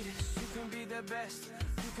greatest. You can be the best.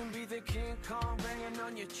 You can be the King Kong banging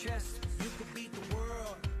on your chest. You can beat the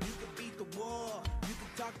world. You can beat the war. You can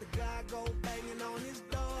talk to God, go banging on his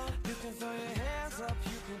door. You can throw your hands up.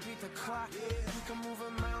 You can beat the clock. Yeah. You can move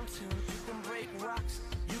a mountain. You can break rocks.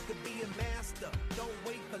 You can be a master. Don't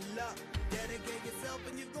wait for luck. Dedicate yourself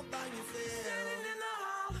and you go find yourself. Standing in the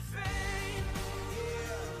Hall of Fame.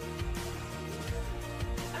 Yeah.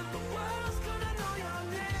 And the world's gonna know your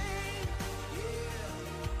name. Yeah.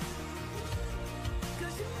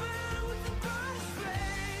 'Cause you burn with the brightest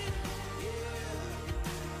flame. Yeah.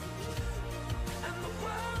 And the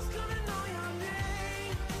world's gonna know your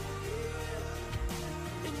name.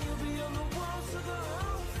 Yeah. And you'll be on the walls of the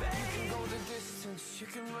Hall of Fame. You can go the distance, you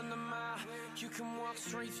can run the mile. You can walk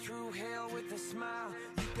straight through hell with a smile.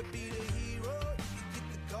 You could be the hero, you can get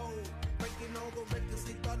the gold. Breaking all the records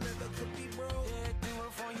they thought never could be broke. Yeah, do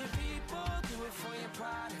it for your people, do it for your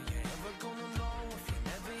pride. Are you ever gonna know if you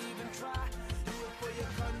never even try? Do it for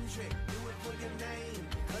your country, do it for your name.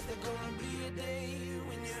 'Cause there's gonna be a day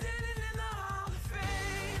when you're standing in the Hall of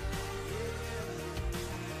Fame. Yeah.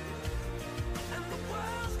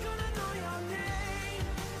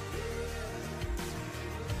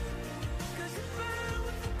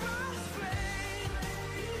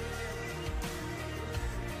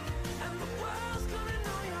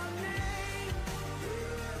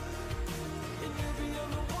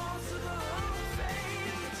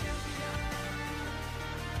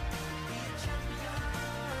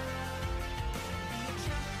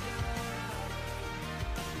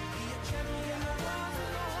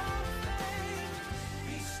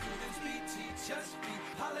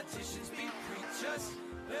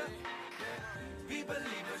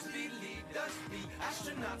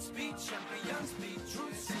 Astronauts be champions, be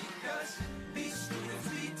truth seekers, be students,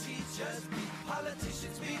 be teachers, be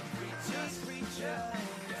politicians, be preachers, yeah.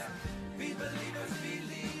 Be believers, be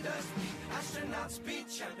leaders, be astronauts, be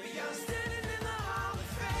champions, standing in the Hall of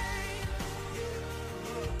Fame.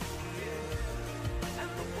 And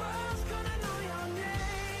the world's gonna know your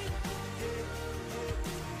name.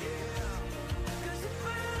 'Cause you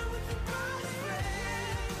burn with the brightest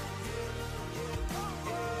flame.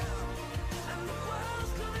 And the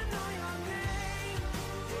world's gonna know your name.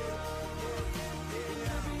 You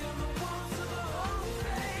can be on the walls of the Hall of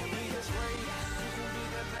Fame. Be the greatest, you can be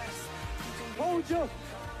the best. Told you,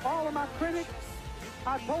 all of my critics,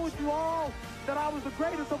 I told you all that I was the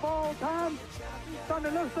greatest of all time. Sunday,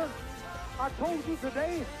 listen, I told you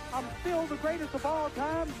today, I'm still the greatest of all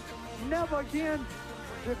time. Never again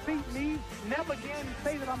defeat me. Never again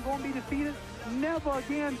say that I'm going to be defeated. Never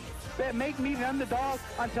again make me the underdog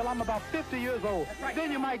until I'm about 50 years old. Right.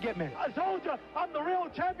 Then you might get me. I told you, I'm the real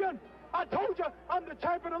champion. I told you, I'm the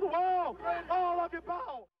champion of the world. All of you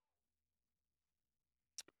bow.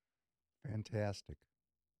 Fantastic.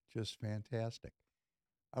 Just fantastic.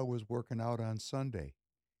 I was working out on Sunday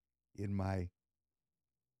in my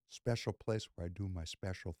special place where I do my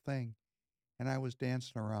special thing, and I was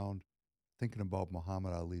dancing around thinking about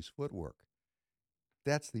Muhammad Ali's footwork.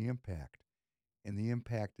 That's the impact, and the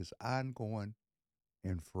impact is ongoing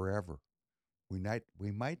and forever. We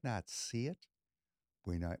might not see it,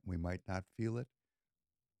 we might not feel it,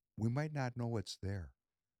 we might not know it's there,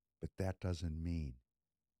 but that doesn't mean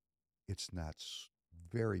it's not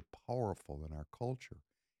very powerful in our culture,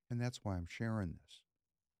 and that's why I'm sharing this.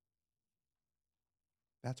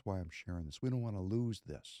 That's why I'm sharing this. We don't want to lose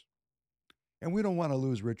this. And we don't want to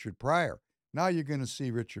lose Richard Pryor. Now you're going to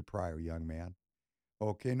see Richard Pryor, young man.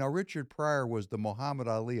 Okay, now Richard Pryor was the Muhammad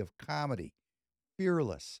Ali of comedy,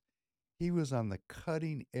 fearless. He was on the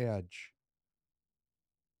cutting edge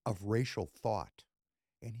of racial thought,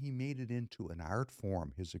 and he made it into an art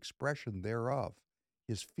form, his expression thereof,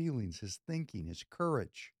 his feelings, his thinking, his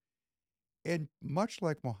courage. And much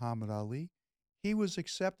like Muhammad Ali, he was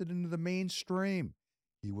accepted into the mainstream.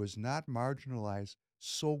 He was not marginalized.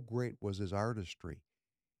 So great was his artistry.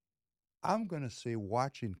 I'm going to say,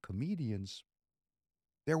 watching comedians,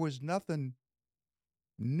 there was nothing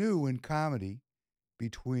new in comedy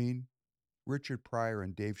between Richard Pryor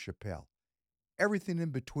and Dave Chappelle. Everything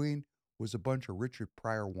in between was a bunch of Richard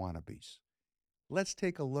Pryor wannabes. Let's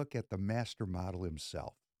take a look at the master model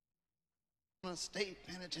himself. State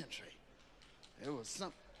penitentiary. It was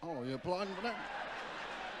something. Oh, you're applauding for that?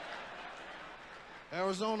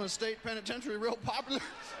 Arizona State Penitentiary, real popular.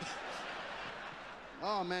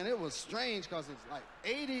 Oh man, it was strange because it's like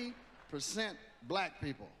 80% black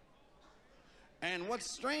people. And what's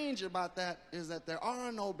strange about that is that there are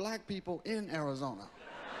no black people in Arizona.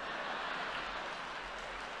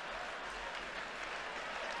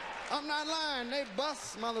 I'm not lying, they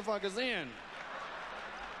bust motherfuckers in.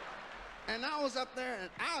 And I was up there,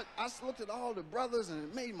 and I looked at all the brothers, and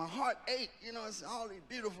it made my heart ache. You know, it's all these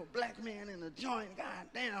beautiful black men in the joint.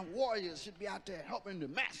 Goddamn, warriors should be out there helping the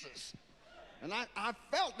masses. And I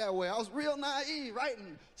felt that way. I was real naive, right?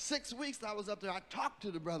 In 6 weeks I was up there, I talked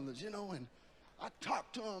to the brothers, you know, and I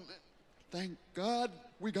talked to them. Thank God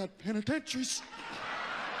we got penitentiaries.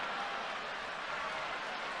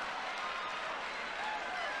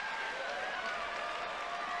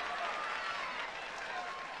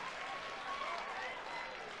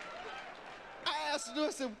 I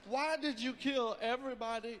said, why did you kill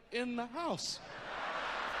everybody in the house?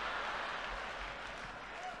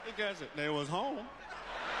 Because they was home.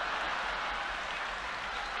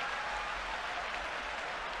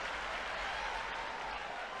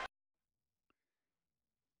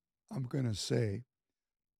 I'm going to say,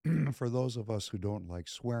 for those of us who don't like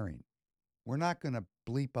swearing, we're not going to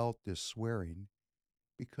bleep out this swearing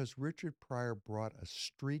because Richard Pryor brought a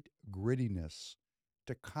street grittiness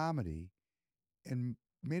to comedy and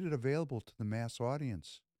made it available to the mass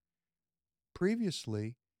audience.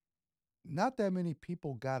 Previously, not that many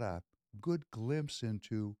people got a good glimpse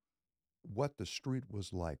into what the street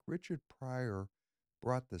was like. Richard Pryor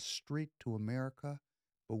brought the street to America,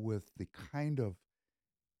 but with the kind of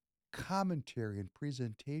commentary and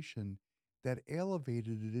presentation that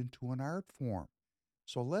elevated it into an art form.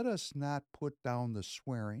 So let us not put down the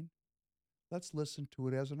swearing. Let's listen to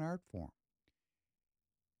it as an art form.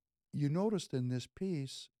 You noticed in this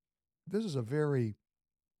piece, this is a very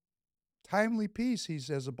timely piece. He's,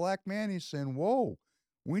 as a black man, he's saying, whoa,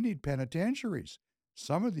 we need penitentiaries.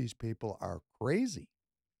 Some of these people are crazy.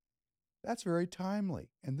 That's very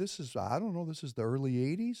timely. And this is, I don't know, this is the early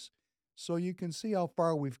 80s. So you can see how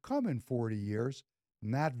far we've come in 40 years.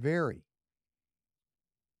 Not very.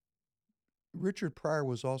 Richard Pryor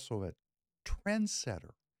was also a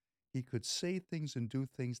trendsetter. He could say things and do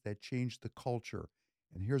things that changed the culture.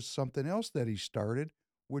 And here's something else that he started,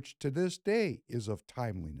 which to this day is of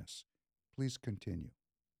timeliness. Please continue.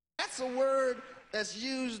 That's a word that's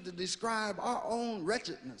used to describe our own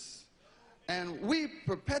wretchedness. And we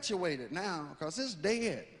perpetuate it now because it's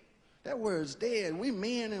dead. That word's dead. We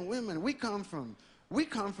men and women, we come from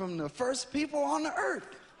the first people on the earth.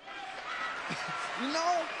 You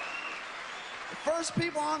know? The first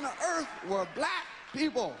people on the earth were black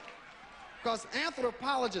people. Because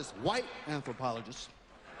anthropologists, white anthropologists.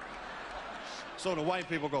 So the white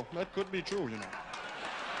people go, that could be true, you know.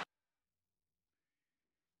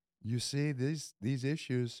 You see, these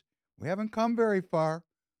issues, we haven't come very far.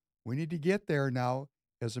 We need to get there now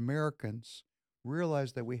as Americans.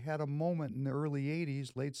 Realize that we had a moment in the early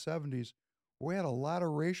 80s, late 70s, where we had a lot of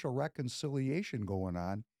racial reconciliation going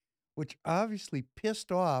on, which obviously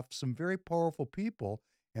pissed off some very powerful people,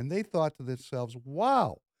 and they thought to themselves,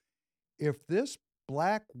 wow, if this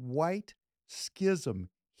black-white schism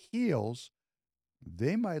heals,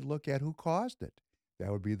 they might look at who caused it.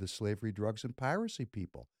 That would be the slavery, drugs, and piracy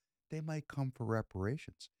people. They might come for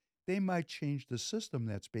reparations. They might change the system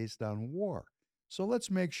that's based on war. So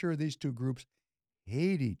let's make sure these two groups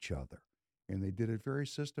hate each other. And they did it very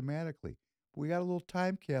systematically. We got a little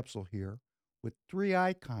time capsule here with 3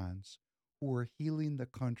 icons who are healing the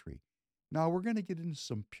country. Now we're going to get into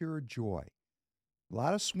some pure joy. A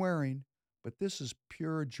lot of swearing, but this is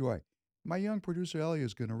pure joy. My young producer Ellie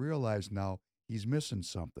is going to realize now he's missing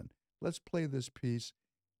something. Let's play this piece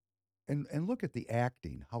and look at the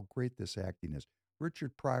acting, how great this acting is.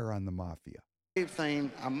 Richard Pryor on the Mafia.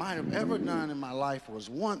 Thing I might have ever done in my life was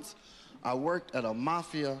once I worked at a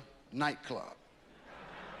mafia nightclub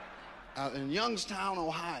in Youngstown,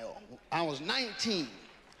 Ohio. I was 19.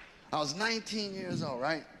 I was 19 years old,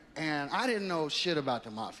 right? And I didn't know shit about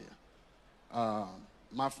the mafia.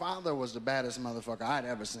 My father was the baddest motherfucker I'd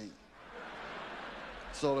ever seen.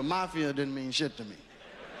 So the mafia didn't mean shit to me.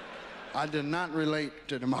 I did not relate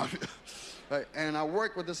to the mafia. Right? And I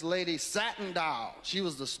worked with this lady, Satin Doll. She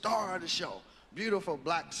was the star of the show. Beautiful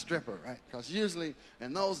black stripper, right? Because usually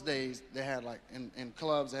in those days, they had like, in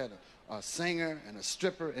clubs, they had a singer and a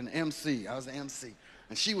stripper and an MC. I was the MC.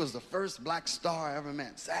 And she was the first black star I ever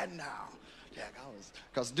met, Satin Doll. Yeah,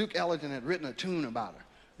 because Duke Ellington had written a tune about her.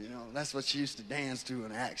 You know, that's what she used to dance to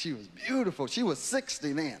and act. She was beautiful. She was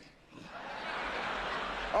 60 then.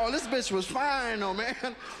 Oh, this bitch was fine though, man.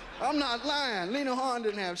 I'm not lying. Lena Horne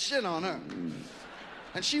didn't have shit on her.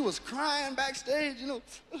 And she was crying backstage, you know.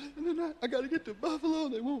 And then I got to get to Buffalo.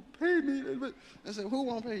 They won't pay me. I said, who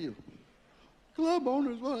won't pay you? Club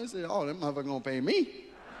owners. Well, I said, oh, that motherfucker gonna pay me.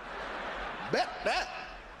 Bet that.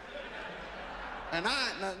 And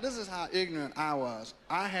now this is how ignorant I was.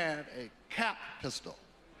 I had a cap pistol.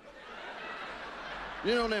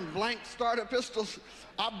 You know them blank starter pistols?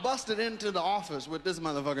 I busted into the office with this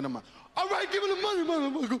motherfucker in my mouth. All right, give me the money,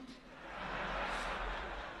 motherfucker.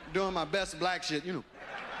 Doing my best black shit, you know.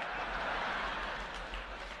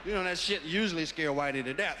 You know that shit usually scare Whitey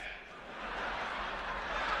to death.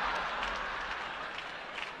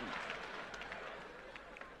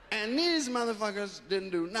 And these motherfuckers didn't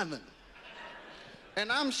do nothing.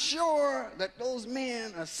 And I'm sure that those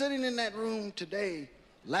men are sitting in that room today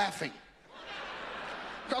laughing.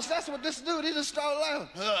 Because that's what this dude, he just started laughing.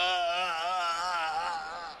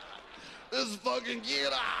 This fucking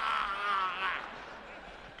kid.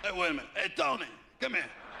 Hey, wait a minute. Hey, Tony, come here.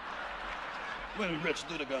 Wait a minute, Rich,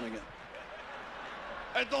 do the gun again.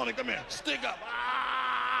 Hey, Tony, come here. Stick up.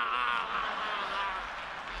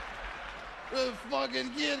 This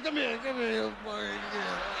fucking kid, come here, you fucking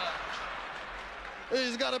kid.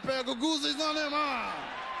 He's got a pair of goosies on him,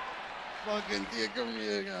 Fucking kid, come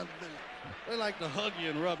here, goddamn. They like to hug you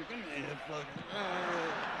and rub you. Come here, fucking.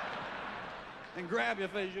 And grab your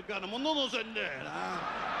face. You got them. No, sitting there.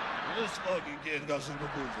 This fucking kid got some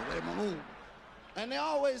goosies. And they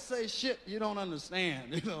always say shit you don't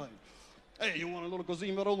understand. You know, like, hey, you want a little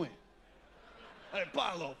cosimero win? Hey,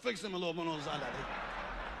 Paolo, fix him a little mono salad.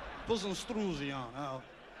 Put some struzzi on.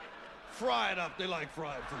 Fry it up. They like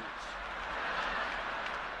fried foods.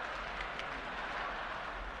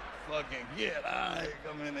 Fucking kid,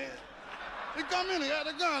 come in there. He come in, he had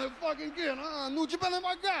a gun, he fucking kid. Não te pela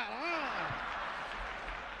my gun.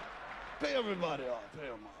 Pay everybody off, pay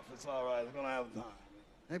them off. It's all right, they're gonna have time.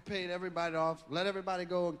 They paid everybody off, let everybody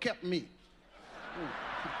go, and kept me.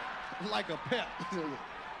 Like a pet.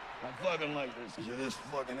 I fucking like this kid, this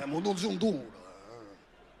fucking...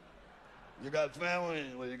 You got family?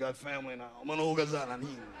 Well, you got family now.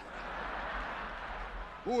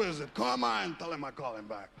 Who is it? Carmine? Tell him I call him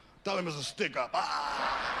back. Tell him it's a stick up.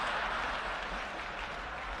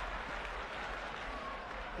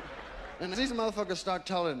 And these motherfuckers start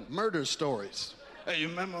telling murder stories. Hey, you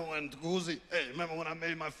remember when Guzzi? Hey, remember when I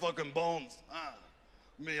made my fucking bones?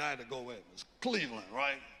 Me, I had to go away. It was Cleveland,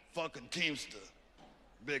 right? Fucking Teamster.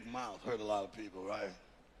 Big mouth, hurt a lot of people, right?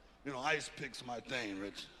 You know, ice pick's my thing,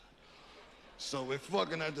 Rich. So we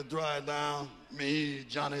fucking had to drive down. Me,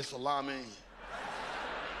 Johnny Salami,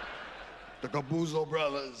 the Gabuzzo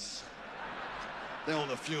brothers. They own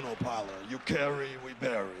the funeral parlor. You carry, we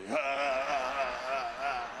bury.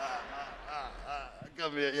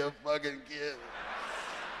 Come here, you fucking kid.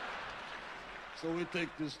 So we take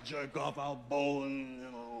this jerk off out bowling,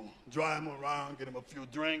 you know, drive him around, get him a few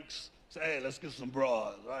drinks. Say, hey, let's get some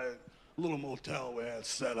broads, right? A little motel we had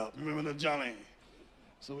set up. Remember the Johnny?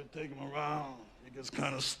 So we take him around. He gets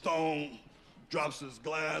kind of stoned, drops his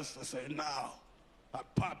glass. I say, now, I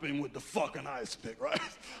pop him with the fucking ice pick, right?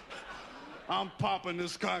 I'm popping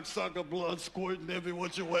this cocksucker, blood squirting every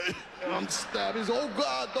which way. And I'm stabbing. He's, oh,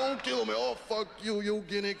 God, don't kill me. Oh, fuck you, you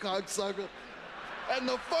guinea cocksucker. And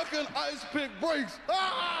the fucking ice pick breaks.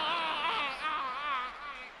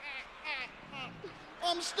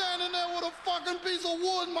 I'm standing there with a fucking piece of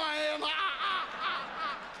wood in my hand.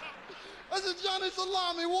 I said, Johnny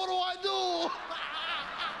Salami, what do I do?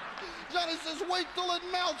 Johnny says, wait till it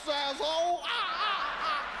melts, asshole.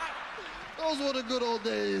 Those were the good old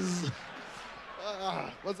days.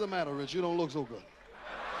 What's the matter, Rich? You don't look so good.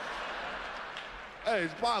 Hey,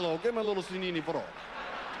 Spilo, give me a little Sinini Pro.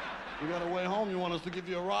 You got a way home? You want us to give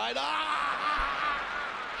you a ride?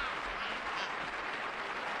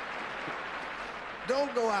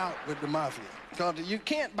 Don't go out with the mafia. Because you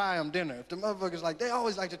can't buy them dinner. If the motherfuckers they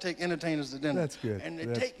always like to take entertainers to dinner. That's good. And they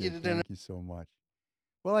That's take you good. to dinner. Thank you so much.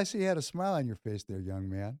 Well, I see you had a smile on your face there, young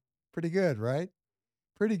man. Pretty good, right?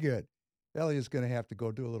 Pretty good. Elliot's going to have to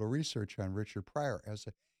go do a little research on Richard Pryor.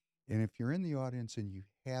 And if you're in the audience and you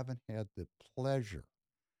haven't had the pleasure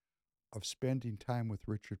of spending time with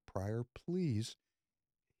Richard Pryor, please,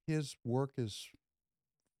 his work is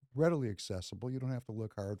readily accessible. You don't have to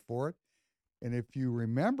look hard for it. And if you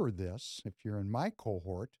remember this, if you're in my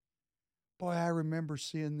cohort, boy, I remember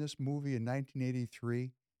seeing this movie in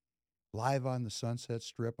 1983, live on the Sunset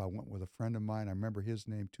Strip. I went with a friend of mine. I remember his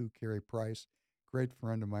name too, Kerry Price, great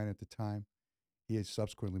friend of mine at the time. He had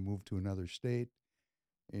subsequently moved to another state,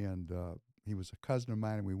 and he was a cousin of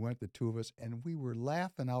mine, and we went, the two of us, and we were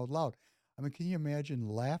laughing out loud. I mean, can you imagine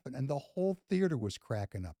laughing? And the whole theater was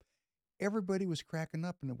cracking up. Everybody was cracking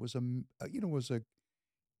up, and it was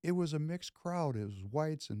it was a mixed crowd. It was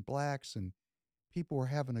whites and blacks, and people were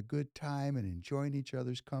having a good time and enjoying each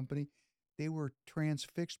other's company. They were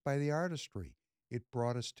transfixed by the artistry. It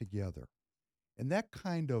brought us together. And that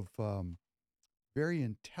kind of very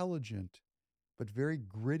intelligent but very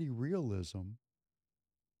gritty realism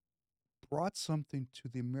brought something to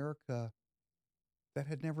the America that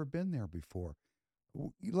had never been there before.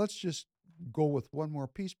 Let's just go with one more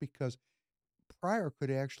piece, because Pryor could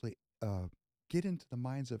actually get into the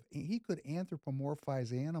minds of, he could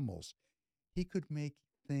anthropomorphize animals. He could make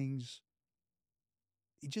things,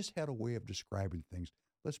 he just had a way of describing things.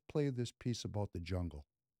 Let's play this piece about the jungle.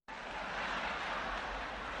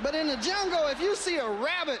 But in the jungle, if you see a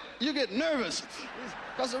rabbit, you get nervous.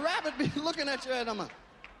 Because the rabbit be looking at you and I'm like,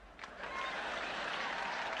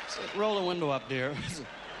 roll the window up there.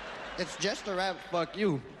 It's just a rabbit, fuck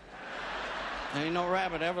you. There ain't no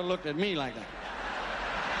rabbit ever looked at me like that.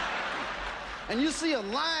 And you see a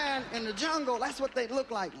lion in the jungle, that's what they look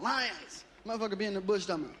like, lions. Motherfucker be in the bush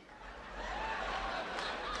somewhere.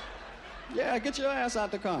 Yeah, get your ass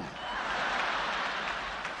out the car.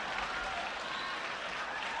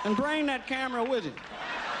 And bring that camera with you.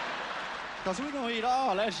 Because we're going to eat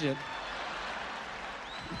all that shit.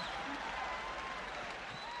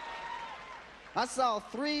 I saw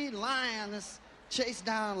 3 lions chase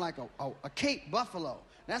down like a Cape buffalo.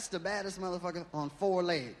 That's the baddest motherfucker on 4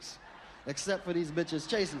 legs. Except for these bitches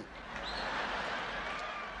chasing it.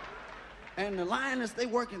 And the lioness, they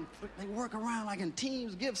work around like in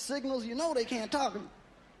teams, give signals. You know they can't talk.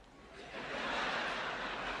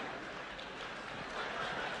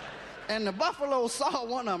 And the buffalo saw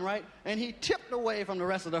one of them, right? And he tipped away from the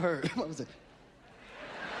rest of the herd. What was it?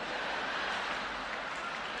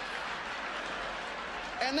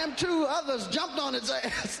 And them 2 others jumped on its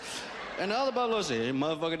ass. And the other buffalo said, hey,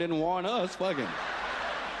 motherfucker didn't warn us, fuck him.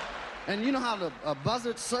 And you know how the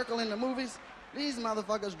buzzards circle in the movies? These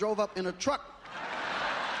motherfuckers drove up in a truck.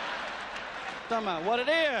 Talking about what it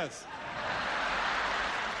is.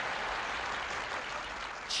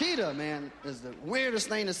 cheetah, man, is the weirdest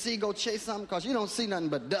thing to see go chase something because you don't see nothing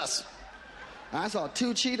but dust. I saw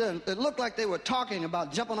 2 cheetah, and it looked like they were talking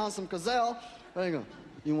about jumping on some gazelle. There you go.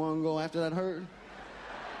 You want to go after that herd?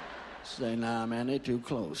 Say, nah, man, they too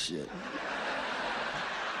close, shit.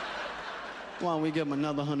 Why don't we give them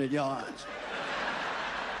another 100 yards?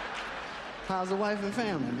 How's the wife and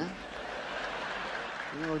family, man?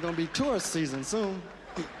 You know, it's gonna be tourist season soon.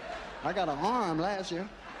 I got an arm last year.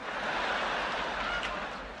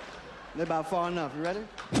 They're about far enough. You ready?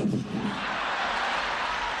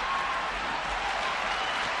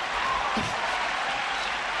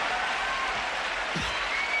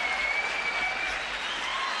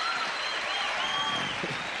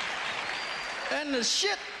 And the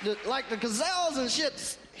shit, like the gazelles and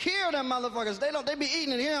shit, hear them motherfuckers. They be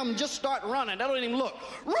eating and hear them just start running. They don't even look.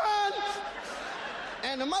 Run!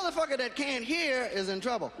 And the motherfucker that can't hear is in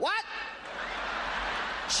trouble. What?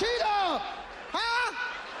 Cheetah! Huh?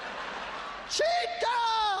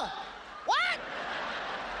 Cheetah! What?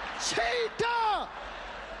 Cheetah!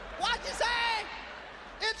 What you say?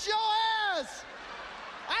 It's your ass!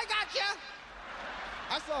 I got you!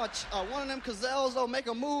 I saw one of them gazelles, though, make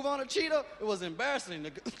a move on a cheetah. It was embarrassing.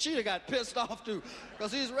 The cheetah got pissed off, too,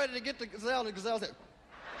 because he's ready to get the gazelle, and the gazelle said...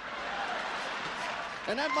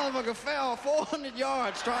 And that motherfucker fell 400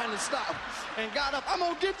 yards trying to stop and got up. I'm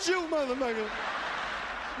gonna get you, motherfucker.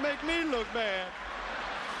 Make me look bad.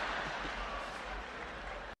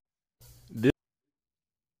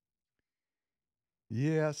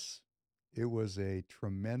 Yes, it was a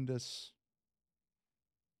tremendous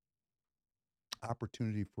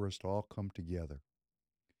opportunity for us to all come together.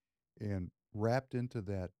 And wrapped into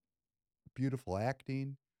that beautiful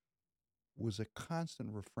acting was a constant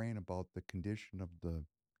refrain about the condition of the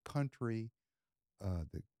country,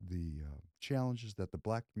 the challenges that the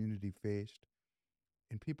black community faced.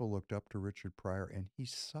 And people looked up to Richard Pryor, and he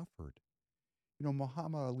suffered. You know,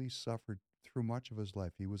 Muhammad Ali suffered through much of his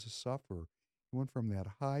life. He was a sufferer. He went from that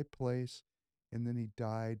high place, and then he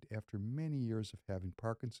died after many years of having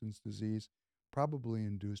Parkinson's disease, probably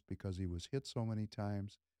induced because he was hit so many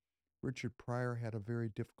times. Richard Pryor had a very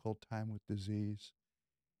difficult time with disease.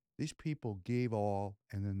 These people gave all,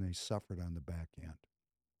 and then they suffered on the back end.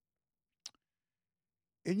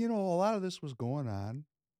 And, you know, a lot of this was going on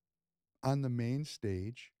the main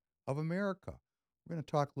stage of America. We're going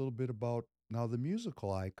to talk a little bit about now the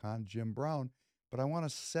musical icon, Jim Brown, but I want to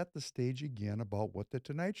set the stage again about what The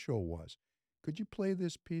Tonight Show was. Could you play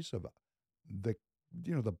this piece of the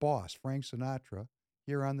boss, Frank Sinatra,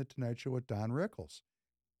 here on The Tonight Show with Don Rickles?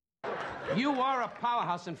 You are a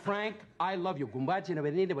powerhouse, and Frank, I love you. Can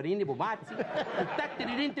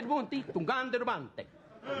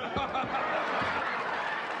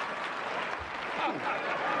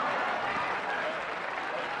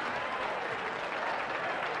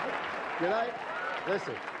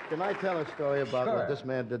I tell a story about what this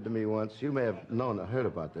man did to me once? You may have heard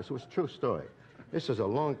about this. It was a true story. This was a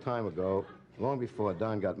long time ago, long before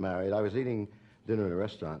Don got married. I was eating dinner in a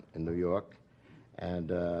restaurant in New York,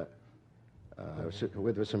 and I was sitting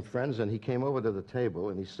with some friends, and he came over to the table,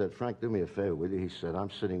 and he said, Frank, do me a favor, will you? He said,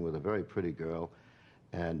 I'm sitting with a very pretty girl,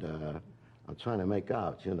 and I'm trying to make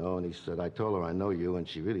out, you know. And he said, I told her I know you, and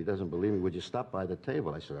she really doesn't believe me. Would you stop by the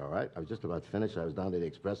table? I said, all right. I was just about finished. I was down to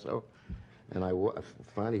the espresso. And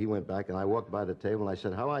finally, he went back, and I walked by the table, and I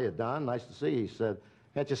said, how are you, Don? Nice to see you. He said,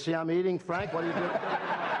 can't you see I'm eating, Frank? What are you doing? And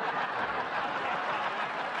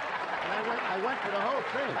I went for the whole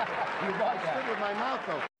thing. I stood with my mouth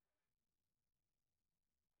open.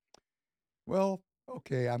 Well,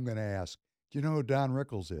 okay, I'm going to ask, do you know who Don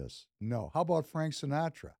Rickles is? No. How about Frank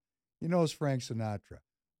Sinatra? He knows Frank Sinatra.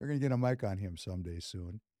 We're going to get a mic on him someday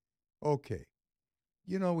soon. Okay.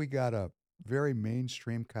 You know, we got a very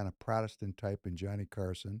mainstream kind of Protestant type in Johnny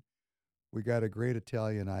Carson. We got a great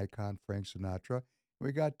Italian icon, Frank Sinatra.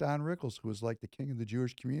 We got Don Rickles, who was like the king of the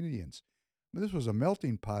Jewish comedians. This was a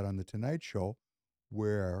melting pot on The Tonight Show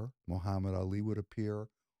where Muhammad Ali would appear,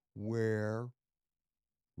 where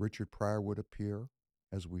Richard Pryor would appear,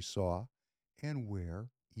 as we saw, and where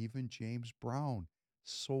even James Brown,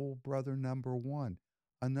 soul brother number one,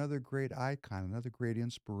 another great icon, another great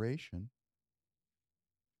inspiration,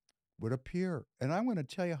 would appear. And I'm going to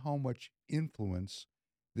tell you how much influence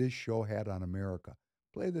this show had on America.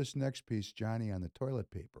 Play this next piece, Johnny, on the toilet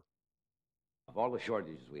paper. Of all the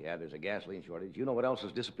shortages we have, there's a gasoline shortage. You know what else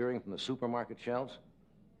is disappearing from the supermarket shelves?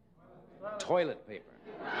 Toilet paper.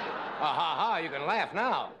 Ha, you can laugh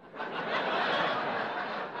now.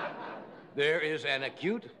 There is an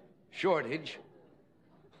acute shortage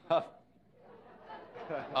of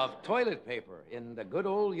toilet paper in the good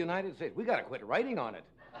old United States. We got to quit writing on it.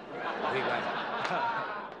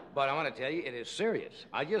 But I want to tell you, it is serious.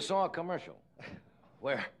 I just saw a commercial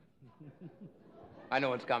where, I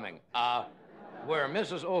know it's coming, where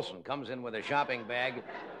Mrs. Olson comes in with a shopping bag,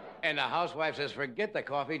 and the housewife says, forget the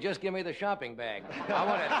coffee, just give me the shopping bag. I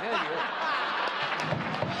want to tell you.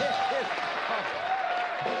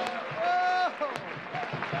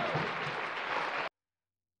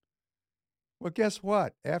 Well, guess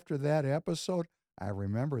what? After that episode, I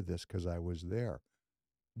remember this because I was there.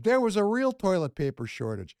 There was a real toilet paper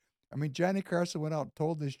shortage. I mean, Johnny Carson went out and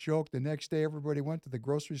told this joke. The next day, everybody went to the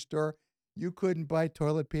grocery store. You couldn't buy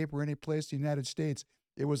toilet paper any place in the United States.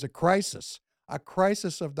 It was a crisis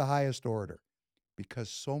of the highest order because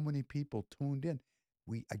so many people tuned in.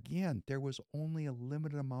 There was only a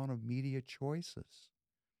limited amount of media choices.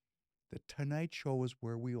 The Tonight Show was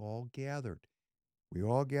where we all gathered. We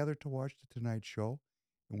all gathered to watch The Tonight Show,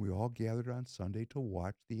 and we all gathered on Sunday to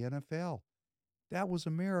watch the NFL. That was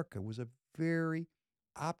America. It was a very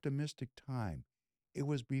optimistic time. It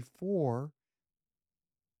was before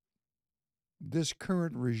this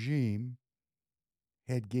current regime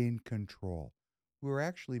had gained control. We were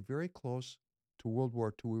actually very close to World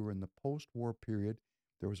War II. We were in the post-war period.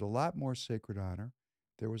 There was a lot more sacred honor.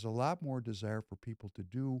 There was a lot more desire for people to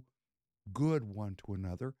do good one to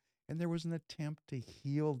another. And there was an attempt to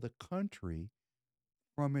heal the country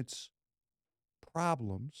from its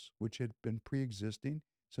problems, which had been pre-existing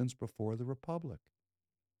since before the Republic.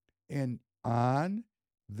 And on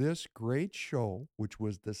this great show, which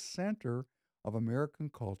was the center of American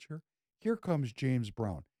culture, here comes James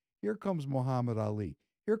Brown. Here comes Muhammad Ali.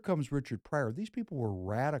 Here comes Richard Pryor. These people were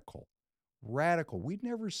radical. We'd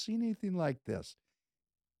never seen anything like this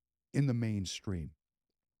in the mainstream.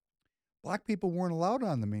 Black people weren't allowed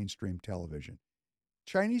on the mainstream television.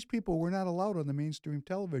 Chinese people were not allowed on the mainstream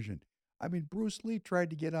television. I mean, Bruce Lee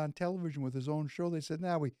tried to get on television with his own show. They said,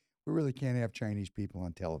 no, we really can't have Chinese people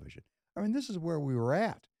on television. I mean, this is where we were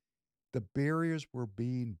at. The barriers were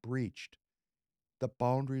being breached. The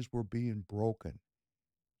boundaries were being broken.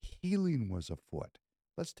 Healing was afoot.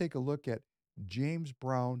 Let's take a look at James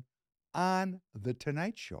Brown on The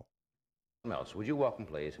Tonight Show. Else, would you welcome,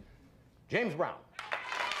 please, James Brown.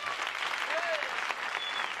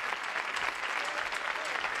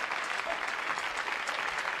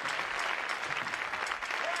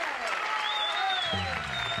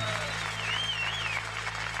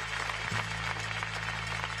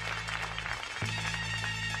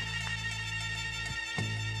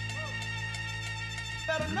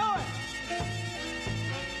 Better know it.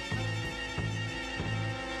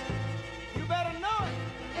 You better know it.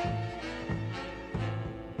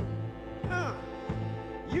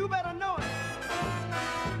 You better know it.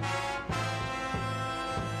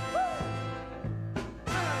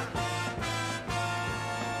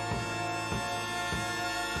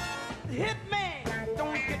 The hitman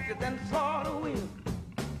don't get you, then slaughter will.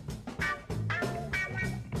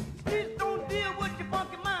 Streets don't deal with your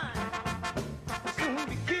funky mind. Soon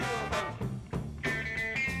be killed.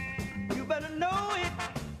 You better know it.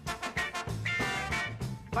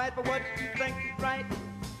 Fight for what you think is right.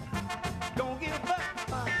 Don't give up.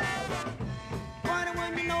 Fight it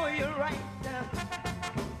when you know you're right.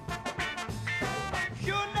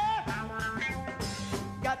 Sure enough,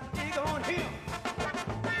 got to dig on him.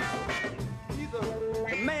 He's the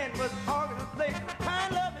man was organization,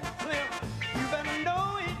 kind, love, and slim. You better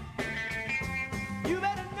know it. You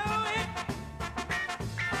better know it.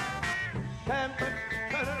 Time to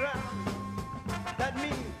turn around. That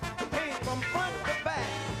means it came from front to back.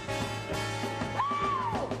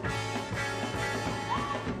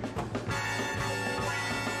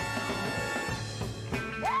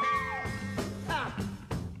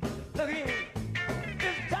 Look here.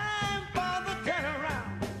 It's time for the turnaround.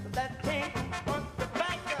 That came from front to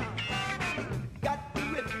back. Got to do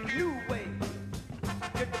it a new way.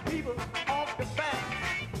 Get the people off the back.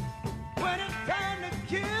 When it's time to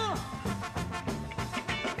kill,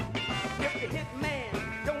 if the hit man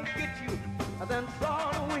don't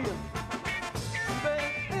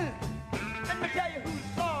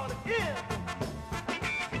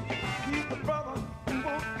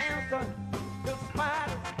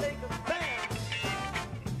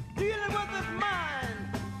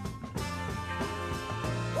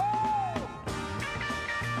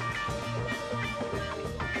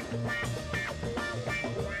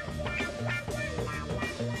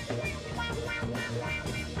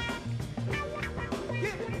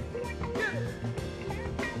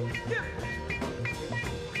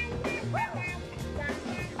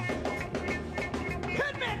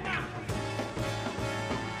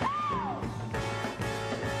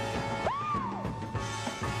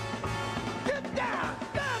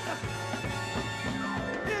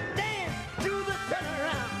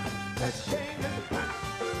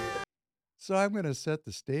So I'm going to set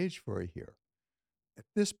the stage for you here. At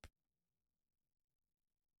this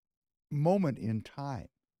moment in time,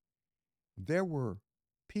 there were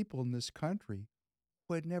people in this country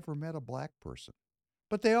who had never met a black person,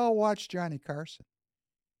 but they all watched Johnny Carson.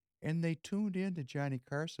 And they tuned in to Johnny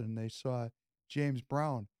Carson and they saw James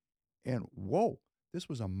Brown, and whoa, this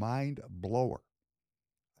was a mind blower.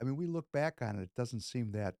 I mean, we look back on it, it doesn't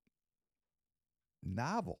seem that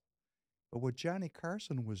novel. But what Johnny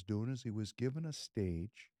Carson was doing is he was giving a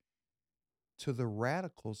stage to the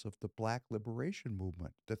radicals of the black liberation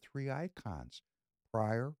movement, the three icons,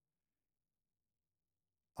 Pryor,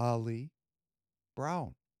 Ali,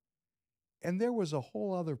 Brown. And there was a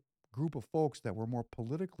whole other group of folks that were more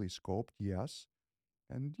politically scoped, yes.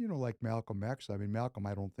 And, you know, like Malcolm X. I mean, Malcolm,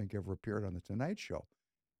 I don't think ever appeared on The Tonight Show.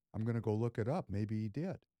 I'm going to go look it up. Maybe he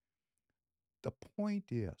did. The point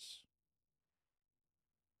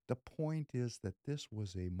is that this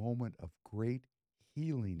was a moment of great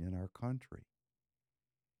healing in our country.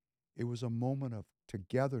 It was a moment of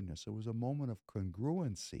togetherness. It was a moment of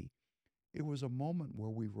congruency. It was a moment where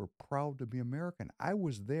we were proud to be American. I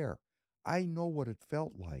was there. I know what it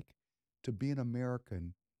felt like to be an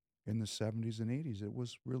American in the 70s and 80s. It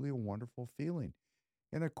was really a wonderful feeling.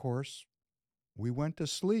 And of course, we went to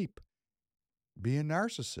sleep being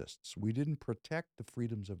narcissists. We didn't protect the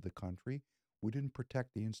freedoms of the country. We didn't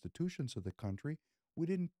protect the institutions of the country. We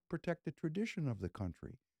didn't protect the tradition of the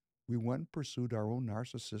country. We went and pursued our own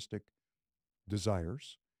narcissistic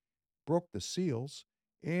desires, broke the seals,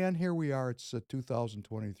 and here we are. It's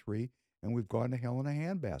 2023, and we've gone to hell in a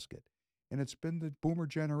handbasket. And it's been the boomer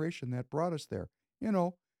generation that brought us there. You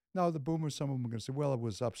know, now the boomers, some of them are going to say, well, it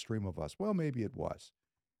was upstream of us. Well, maybe it was.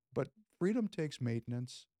 But freedom takes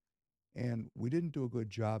maintenance, and we didn't do a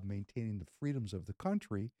good job maintaining the freedoms of the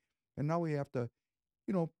country. And now we have to,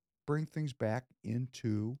 you know, bring things back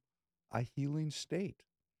into a healing state.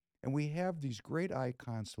 And we have these great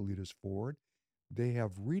icons to lead us forward. They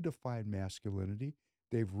have redefined masculinity.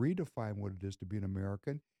 They've redefined what it is to be an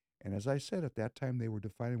American. And as I said, at that time, they were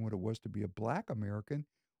defining what it was to be a black American.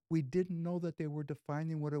 We didn't know that they were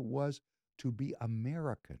defining what it was to be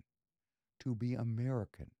American,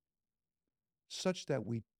 such that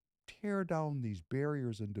we tear down these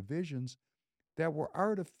barriers and divisions that were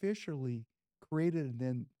artificially created and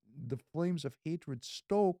then the flames of hatred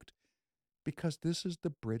stoked, because this is the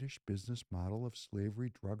British business model of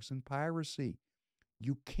slavery, drugs, and piracy.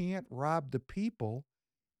 You can't rob the people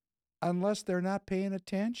unless they're not paying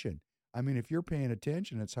attention. I mean, if you're paying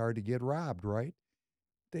attention, it's hard to get robbed, right?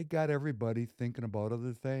 They got everybody thinking about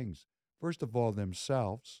other things. First of all,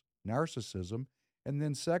 themselves, narcissism, and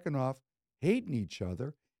then second off, hating each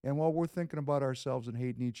other. And while we're thinking about ourselves and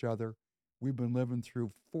hating each other, we've been living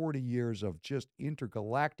through 40 years of just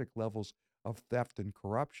intergalactic levels of theft and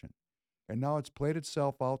corruption. And now it's played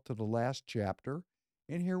itself out to the last chapter,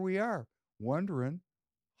 and here we are, wondering,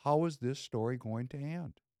 how is this story going to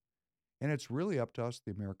end? And it's really up to us,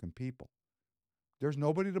 the American people. There's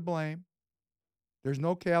nobody to blame. There's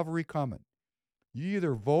no cavalry coming. You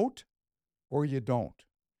either vote or you don't.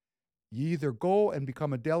 You either go and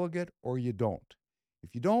become a delegate or you don't.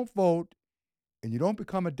 If you don't vote and you don't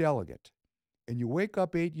become a delegate and you wake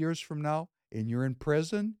up 8 years from now and you're in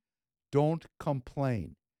prison, don't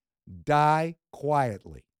complain. Die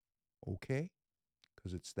quietly, okay?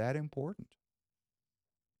 Because it's that important.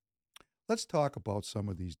 Let's talk about some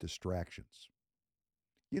of these distractions.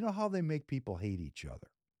 You know how they make people hate each other?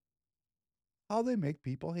 How they make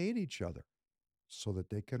people hate each other so that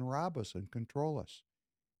they can rob us and control us.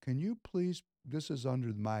 Can you please, this is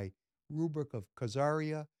under my rubric of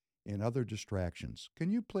Khazaria and other distractions. Can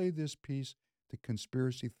you play this piece, The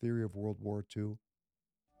Conspiracy Theory of World War II?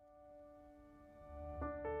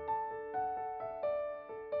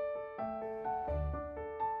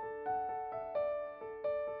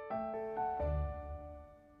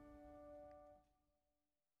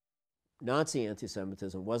 Nazi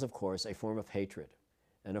anti-Semitism was, of course, a form of hatred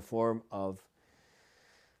and a form of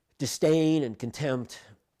disdain and contempt,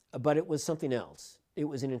 but it was something else. It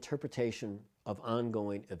was an interpretation of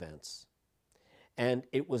ongoing events. And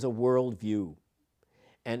it was a worldview.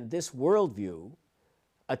 And this worldview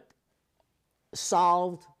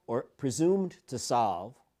solved, or presumed to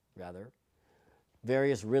solve, rather,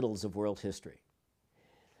 various riddles of world history.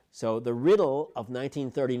 So the riddle of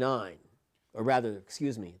 1939, or rather,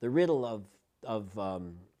 excuse me, the riddle of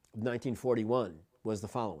 1941 was the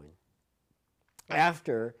following.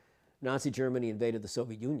 After Nazi Germany invaded the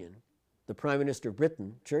Soviet Union, the Prime Minister of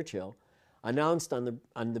Britain, Churchill, announced on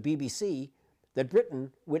the BBC that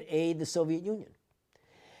Britain would aid the Soviet Union.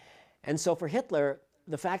 And so for Hitler,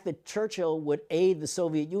 the fact that Churchill would aid the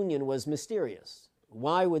Soviet Union was mysterious.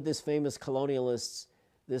 Why would this famous colonialist,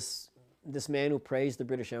 this man who praised the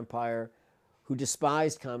British Empire, who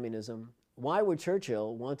despised communism, why would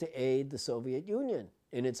Churchill want to aid the Soviet Union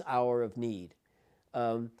in its hour of need?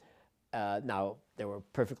 Now, there were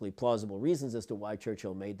perfectly plausible reasons as to why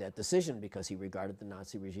Churchill made that decision, because he regarded the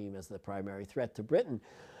Nazi regime as the primary threat to Britain,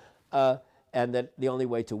 and that the only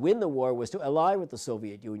way to win the war was to ally with the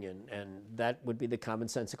Soviet Union, and that would be the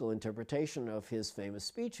commonsensical interpretation of his famous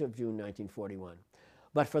speech of June 1941.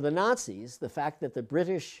 But for the Nazis, the fact that the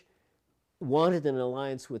British wanted an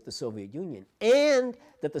alliance with the Soviet Union and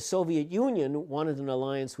that the Soviet Union wanted an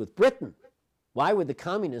alliance with Britain, why would the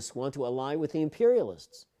communists want to ally with the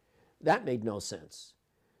imperialists? That made no sense.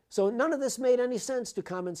 So none of this made any sense to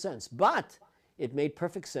common sense, but it made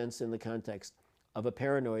perfect sense in the context of a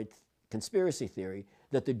paranoid conspiracy theory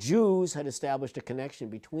that the Jews had established a connection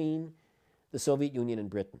between the Soviet Union and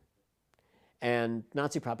Britain. And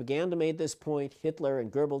Nazi propaganda made this point, Hitler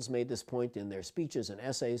and Goebbels made this point in their speeches and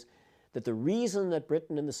essays, that the reason that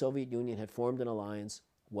Britain and the Soviet Union had formed an alliance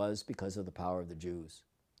was because of the power of the Jews.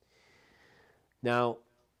 Now,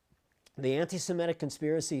 the anti-Semitic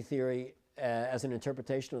conspiracy theory as an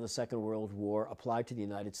interpretation of the Second World War applied to the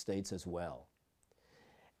United States as well.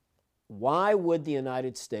 Why would the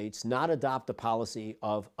United States not adopt a policy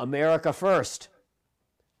of America first?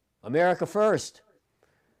 America first.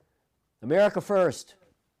 America first.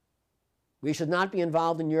 We should not be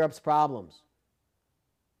involved in Europe's problems.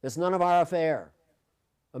 It's none of our affair.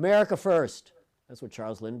 America first. That's what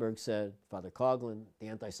Charles Lindbergh said, Father Coughlin, the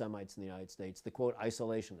anti-Semites in the United States, the quote,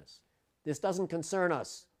 isolationists. This doesn't concern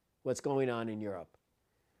us, what's going on in Europe.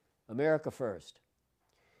 America first.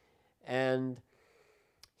 And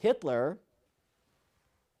Hitler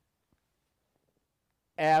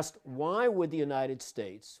asked, why would the United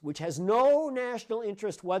States, which has no national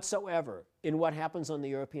interest whatsoever in what happens on the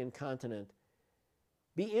European continent,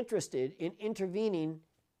 be interested in intervening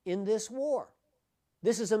in this war?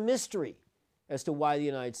 This is a mystery as to why the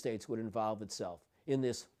United States would involve itself in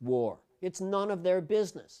this war. It's none of their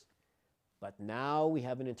business. But now we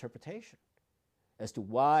have an interpretation as to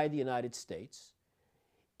why the United States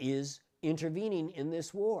is intervening in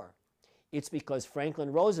this war. It's because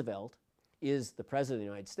Franklin Roosevelt is the President of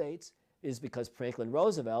the United States, is because Franklin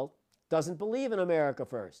Roosevelt doesn't believe in America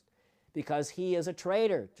first, because he is a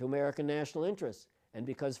traitor to American national interests, and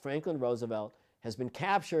because Franklin Roosevelt has been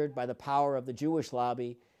captured by the power of the Jewish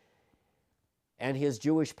lobby and his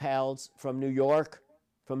Jewish pals from New York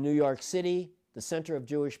City, the center of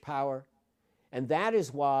Jewish power. And that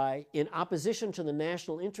is why, in opposition to the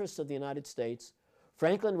national interests of the United States,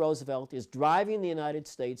 Franklin Roosevelt is driving the United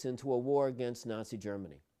States into a war against Nazi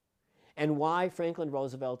Germany. And why Franklin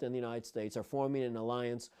Roosevelt and the United States are forming an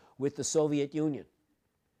alliance with the Soviet Union.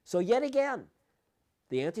 So yet again,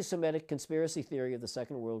 the anti-Semitic conspiracy theory of the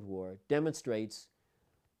Second World War demonstrates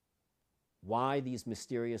why these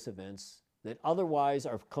mysterious events that otherwise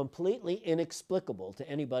are completely inexplicable to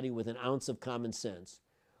anybody with an ounce of common sense.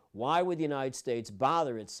 Why would the United States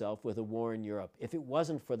bother itself with a war in Europe if it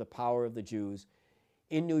wasn't for the power of the Jews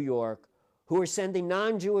in New York, who are sending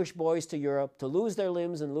non-Jewish boys to Europe to lose their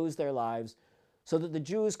limbs and lose their lives so that the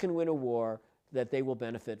Jews can win a war that they will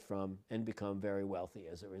benefit from and become very wealthy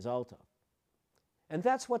as a result of? And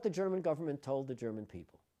that's what the German government told the German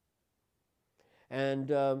people. And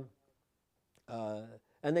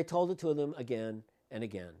they told it to them again and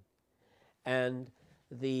again. And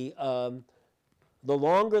the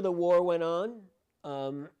longer the war went on,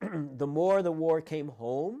 the more the war came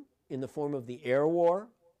home in the form of the air war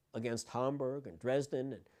against Hamburg and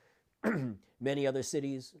Dresden and many other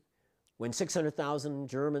cities. When 600,000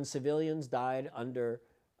 German civilians died under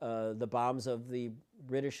the bombs of the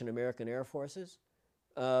British and American air forces,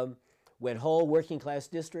 when whole working class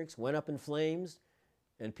districts went up in flames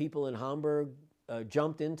and people in Hamburg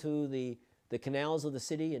jumped into the canals of the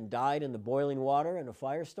city and died in the boiling water in a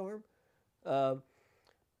firestorm.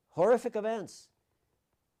 Horrific events.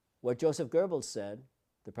 What Joseph Goebbels said,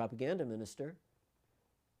 the propaganda minister,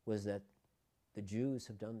 was that the Jews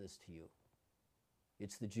have done this to you.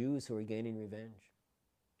 It's the Jews who are gaining revenge.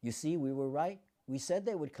 You see, we were right. We said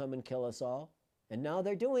they would come and kill us all, and now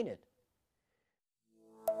they're doing it.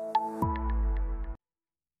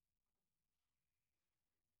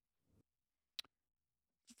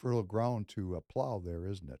 Fertile ground to plow there,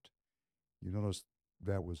 isn't it? You notice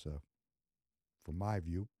that was, from my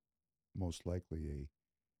view, most likely a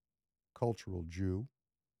cultural Jew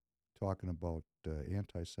talking about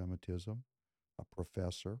anti-Semitism, a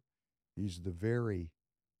professor. He's the very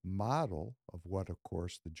model of what, of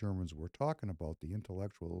course, the Germans were talking about, the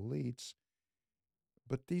intellectual elites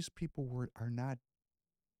But these people are not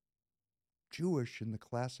Jewish in the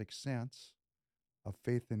classic sense of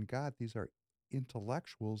faith in God. These are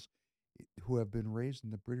intellectuals who have been raised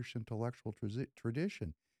in the British intellectual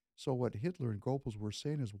tradition. So what Hitler and Goebbels were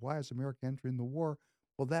saying is, why is America entering the war?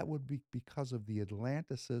 Well, that would be because of the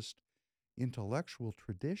Atlanticist intellectual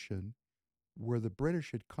tradition where the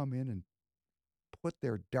British had come in and put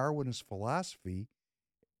their Darwinist philosophy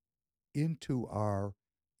into our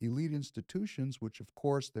elite institutions, which, of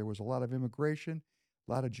course, there was a lot of immigration.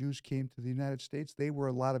 A lot of Jews came to the United States. They were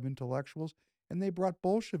a lot of intellectuals, and they brought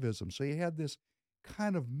Bolshevism. So you had this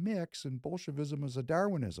kind of mix, and Bolshevism is a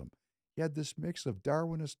Darwinism. You had this mix of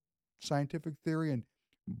Darwinist scientific theory and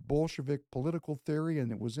Bolshevik political theory,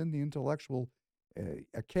 and it was in the intellectual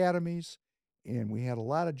academies. And we had a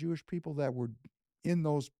lot of Jewish people that were in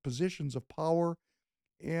those positions of power,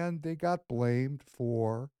 and they got blamed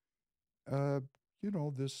for,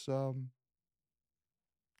 this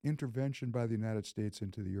intervention by the United States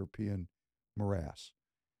into the European morass.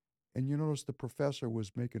 And you notice the professor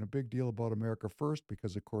was making a big deal about America First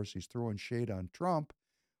because, of course, he's throwing shade on Trump,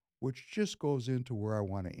 which just goes into where I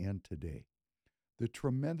want to end today. The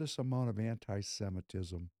tremendous amount of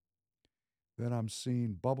anti-Semitism that I'm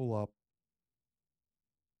seeing bubble up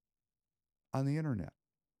on the internet,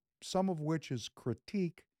 some of which is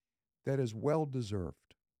critique that is well-deserved.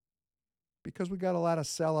 Because we got a lot of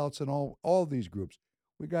sellouts in all these groups.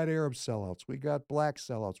 We got Arab sellouts. We got black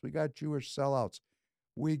sellouts. We got Jewish sellouts.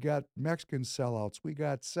 We got Mexican sellouts. We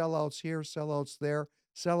got sellouts here, sellouts there,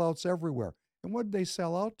 sellouts everywhere. And what did they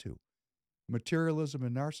sell out to? Materialism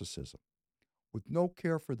and narcissism, with no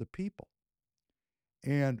care for the people.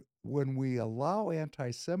 And when we allow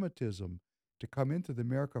anti-Semitism to come into the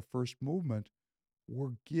America First movement,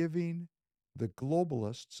 we're giving the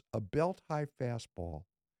globalists a belt-high fastball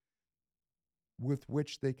with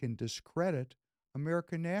which they can discredit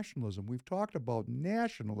American nationalism. We've talked about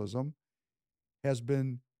nationalism has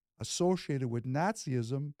been associated with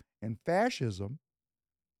Nazism and fascism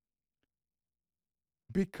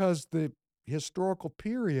because the historical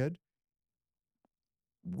period,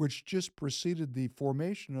 which just preceded the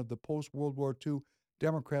formation of the post-World War II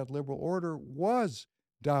Democrat liberal order, was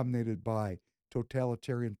dominated by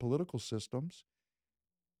totalitarian political systems,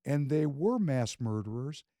 and they were mass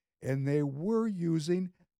murderers, and they were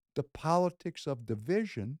using the politics of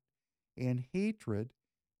division and hatred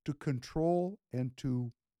to control and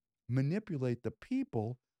to manipulate the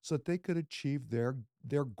people so that they could achieve their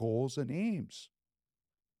goals and aims.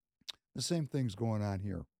 The same thing's going on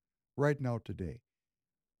here right now today.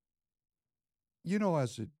 You know,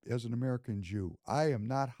 as an American Jew, I am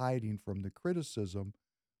not hiding from the criticism,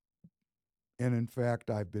 and in fact,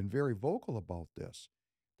 I've been very vocal about this,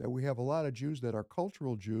 that we have a lot of Jews that are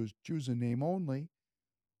cultural Jews, Jews in name only,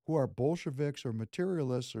 who are Bolsheviks or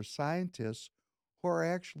materialists or scientists who are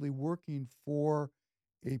actually working for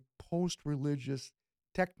a post-religious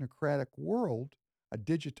technocratic world, a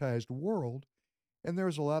digitized world, and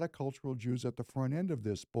there's a lot of cultural Jews at the front end of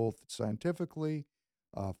this, both scientifically,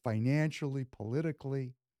 financially,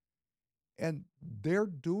 politically, and they're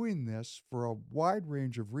doing this for a wide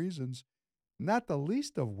range of reasons, not the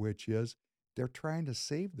least of which is they're trying to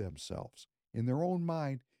save themselves. In their own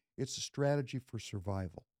mind, it's a strategy for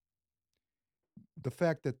survival. The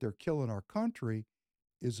fact that they're killing our country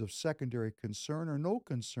is of secondary concern or no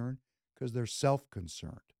concern because they're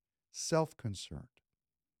self-concerned.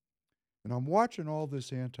 And I'm watching all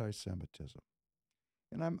this anti-Semitism,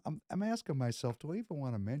 and I'm asking myself, do I even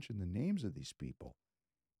want to mention the names of these people?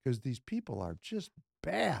 Because these people are just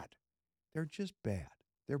bad. They're just bad.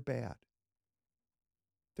 They're bad.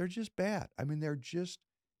 They're just bad. I mean,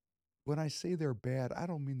 when I say they're bad, I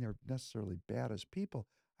don't mean they're necessarily bad as people.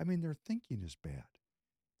 I mean, their thinking is bad.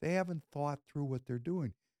 They haven't thought through what they're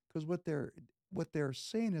doing, because what they're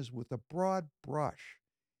saying is, with a broad brush,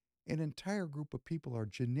 an entire group of people are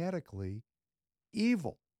genetically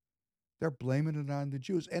evil. They're blaming it on the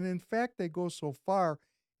Jews. And in fact, they go so far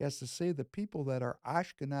as to say the people that are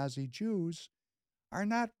Ashkenazi Jews are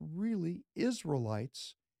not really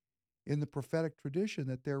Israelites in the prophetic tradition,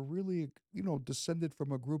 that they're really, descended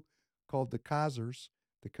from a group called the Khazars,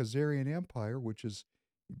 the Khazarian Empire, which is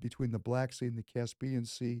between the Black Sea and the Caspian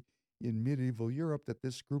Sea in medieval Europe, that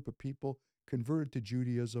this group of people converted to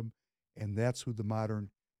Judaism, and that's who the modern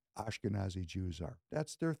Ashkenazi Jews are.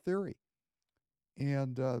 That's their theory.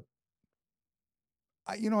 And,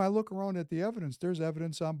 I look around at the evidence. There's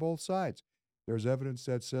evidence on both sides. There's evidence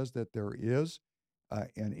that says that there is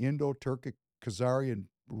an Indo-Turkic Khazarian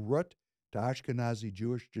root to Ashkenazi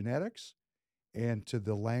Jewish genetics and to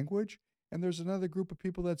the language. And there's another group of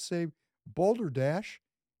people that say, Boulder Dash,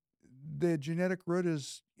 the genetic root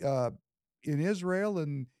is in Israel,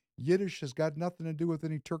 and Yiddish has got nothing to do with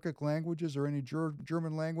any Turkic languages or any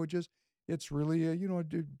German languages. It's really,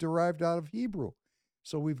 derived out of Hebrew.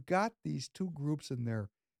 So we've got these two groups, and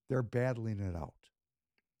they're battling it out.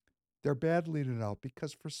 They're battling it out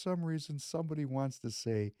because for some reason somebody wants to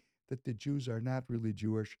say that the Jews are not really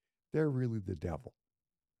Jewish. They're really the devil.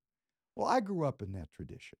 Well, I grew up in that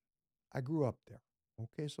tradition. I grew up there.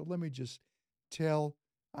 Okay, so let me just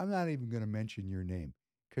I'm not even going to mention your name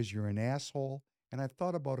because you're an asshole, and I've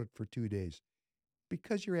thought about it for 2 days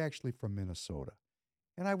because you're actually from Minnesota.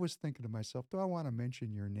 And I was thinking to myself, do I want to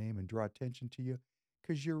mention your name and draw attention to you?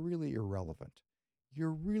 Because you're really irrelevant.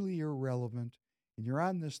 You're really irrelevant, and you're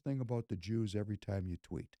on this thing about the Jews every time you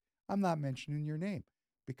tweet. I'm not mentioning your name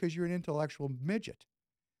because you're an intellectual midget.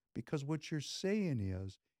 Because what you're saying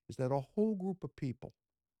is that a whole group of people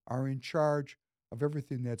are in charge of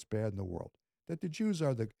everything that's bad in the world, that the Jews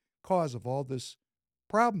are the cause of all this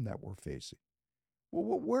problem that we're facing.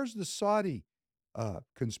 Well, where's the Saudi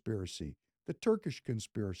conspiracy, the Turkish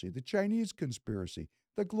conspiracy, the Chinese conspiracy,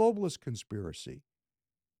 the globalist conspiracy?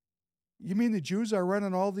 You mean the Jews are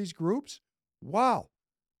running all these groups? Wow.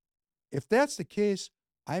 If that's the case,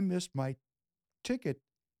 I missed my ticket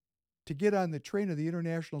to get on the train of the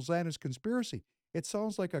International Zionist Conspiracy. It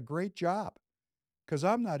sounds like a great job because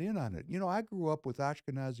I'm not in on it. I grew up with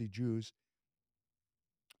Ashkenazi Jews.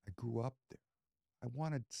 I grew up there. I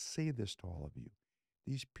want to say this to all of you.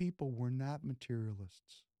 These people were not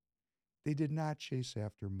materialists. They did not chase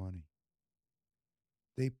after money.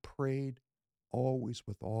 They prayed always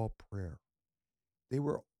with all prayer. They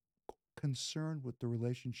were concerned with the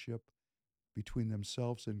relationship between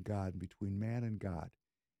themselves and God, between man and God.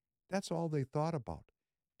 That's all they thought about.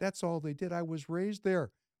 That's all they did. I was raised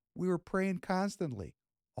there. We were praying constantly,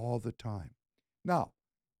 all the time. Now,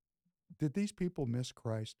 did these people miss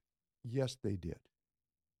Christ? Yes, they did.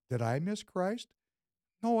 Did I miss Christ?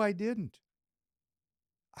 No, I didn't.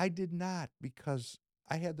 I did not, because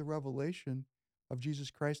I had the revelation of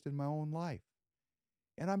Jesus Christ in my own life.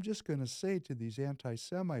 And I'm just going to say to these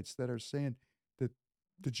anti-Semites that are saying that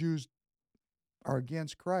the Jews are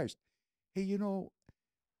against Christ, hey,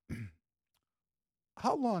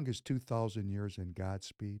 how long is 2,000 years in God's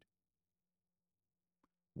speed?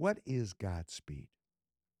 What is God's speed?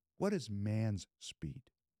 What is man's speed?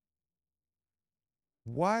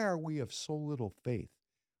 Why are we of so little faith?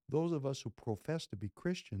 Those of us who profess to be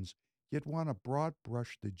Christians yet want to broad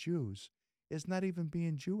brush the Jews as not even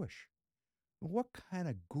being Jewish. What kind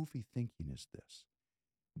of goofy thinking is this?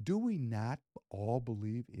 Do we not all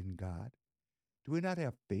believe in God? Do we not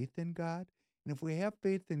have faith in God? And if we have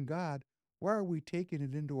faith in God, why are we taking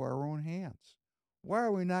it into our own hands? Why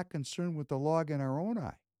are we not concerned with the log in our own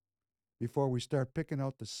eye before we start picking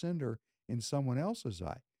out the cinder in someone else's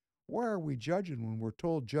eye? Why are we judging when we're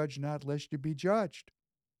told, judge not lest you be judged?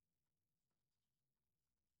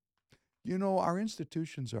 Our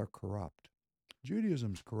institutions are corrupt.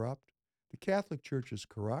 Judaism's corrupt. The Catholic Church is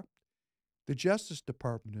corrupt. The Justice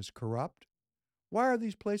Department is corrupt. Why are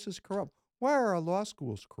these places corrupt? Why are our law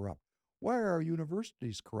schools corrupt? Why are our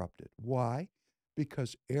universities corrupted? Why?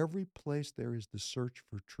 Because every place there is the search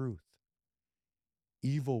for truth,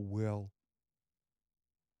 evil will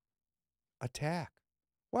attack.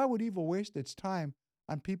 Why would evil waste its time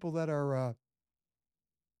on people that are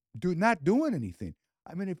not doing anything?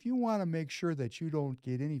 I mean, if you want to make sure that you don't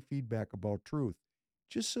get any feedback about truth,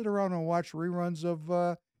 just sit around and watch reruns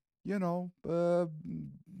of,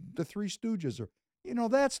 the Three Stooges, or,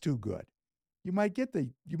 that's too good. You might get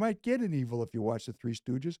an evil if you watch the Three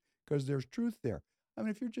Stooges because there's truth there. I mean,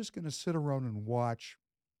 if you're just going to sit around and watch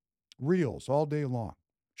reels all day long,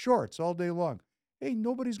 shorts all day long, hey,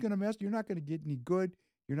 nobody's going to mess. You're not going to get any good.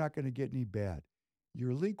 You're not going to get any bad.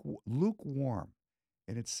 You're lukewarm.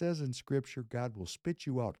 And it says in Scripture, God will spit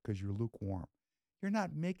you out because you're lukewarm. You're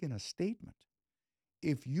not making a statement.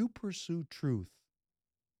 If you pursue truth,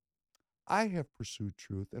 I have pursued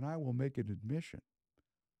truth, and I will make an admission.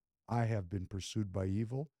 I have been pursued by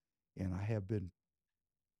evil, and I have been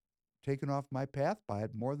taken off my path by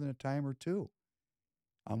it more than a time or two.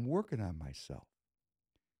 I'm working on myself.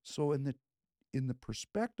 So in the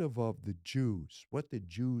perspective of the Jews, what the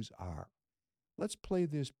Jews are, let's play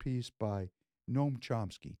this piece by Noam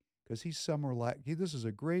Chomsky, because this is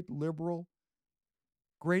a great liberal,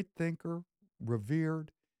 great thinker,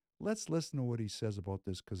 revered. Let's listen to what he says about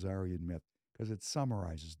this Khazarian myth, because it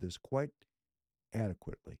summarizes this quite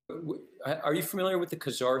adequately. Are you familiar with the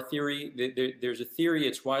Khazar theory? There's a theory,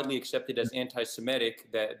 it's widely accepted as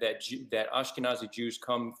anti-Semitic, that Ashkenazi Jews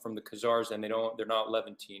come from the Khazars and they're not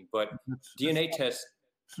Levantine. But DNA tests.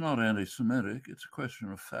 It's not anti-Semitic. It's a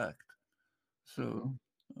question of fact. So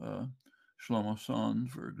Shlomo Sand,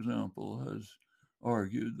 for example, has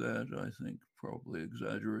argued that, I think probably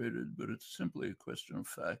exaggerated, but it's simply a question of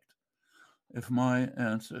fact. If my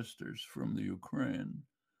ancestors from the Ukraine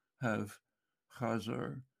have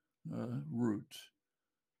Khazar roots,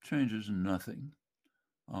 changes nothing.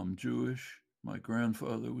 I'm Jewish. My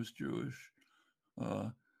grandfather was Jewish.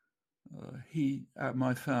 My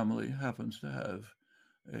family happens to have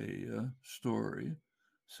a story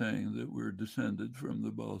saying that we're descended from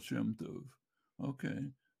the Baal Shem Tov.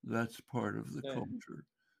 Okay, that's part of the culture.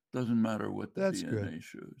 Doesn't matter what the That's DNA good.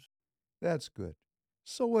 shows. That's good.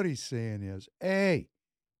 So what he's saying is, A,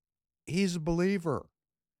 he's a believer.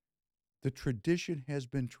 The tradition has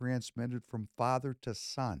been transmitted from father to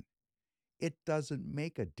son. It doesn't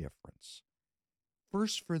make a difference.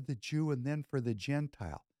 First for the Jew and then for the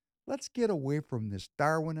Gentile. Let's get away from this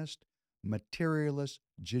Darwinist, materialist,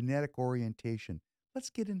 genetic orientation. Let's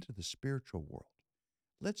get into the spiritual world.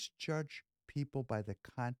 Let's judge people by the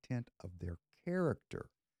content of their character,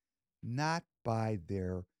 not by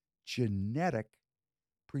their genetic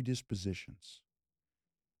predispositions.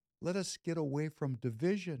 Let us get away from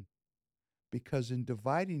division, because in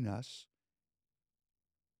dividing us,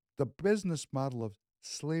 the business model of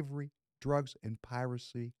slavery, drugs, and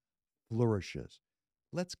piracy flourishes.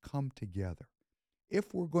 Let's come together.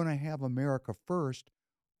 If we're going to have America first,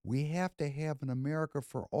 we have to have an America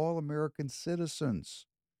for all American citizens.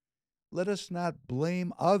 Let us not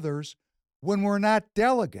blame others when we're not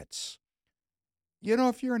delegates. You know,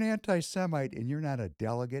 if you're an anti-Semite and you're not a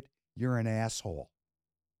delegate, you're an asshole.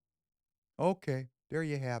 Okay, there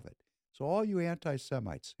you have it. So all you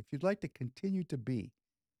anti-Semites, if you'd like to continue to be,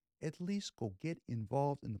 at least go get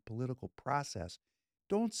involved in the political process.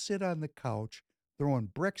 Don't sit on the couch throwing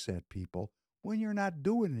bricks at people when you're not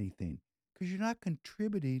doing anything, because you're not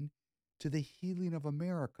contributing to the healing of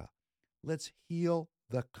America. Let's heal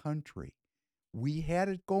the country. We had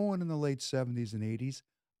it going in the late 70s and 80s.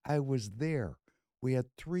 I was there. We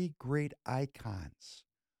had three great icons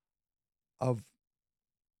of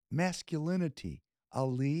masculinity: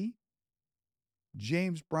 Ali,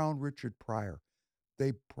 James Brown, Richard Pryor.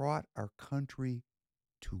 They brought our country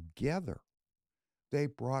together. They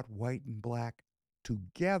brought white and black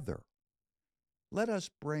together. Let us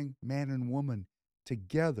bring man and woman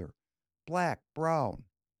together, black, brown,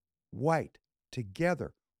 white,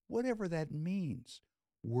 together, whatever that means.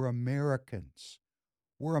 We're Americans.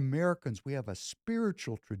 We're Americans. We have a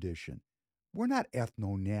spiritual tradition. We're not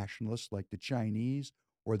ethno-nationalists like the Chinese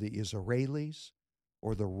or the Israelis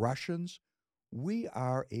or the Russians. We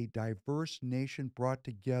are a diverse nation brought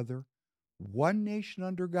together, one nation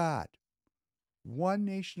under God. One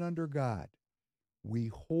nation under God. We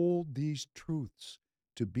hold these truths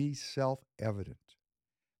to be self-evident,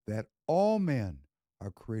 that all men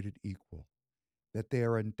are created equal, that they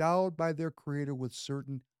are endowed by their Creator with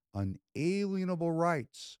certain unalienable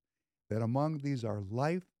rights, that among these are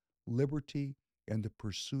life, liberty, and the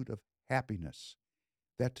pursuit of happiness,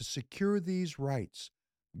 that to secure these rights,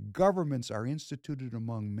 governments are instituted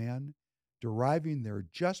among men, deriving their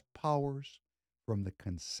just powers from the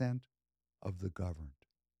consent of the governed.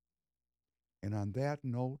 And on that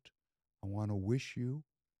note, I want to wish you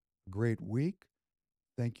a great week.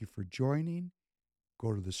 Thank you for joining.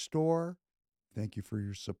 Go to the store. Thank you for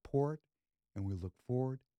your support. And we look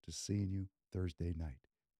forward to seeing you Thursday night.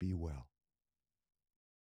 Be well.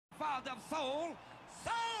 Father soul,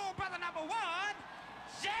 soul brother number one,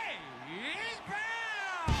 James Brown.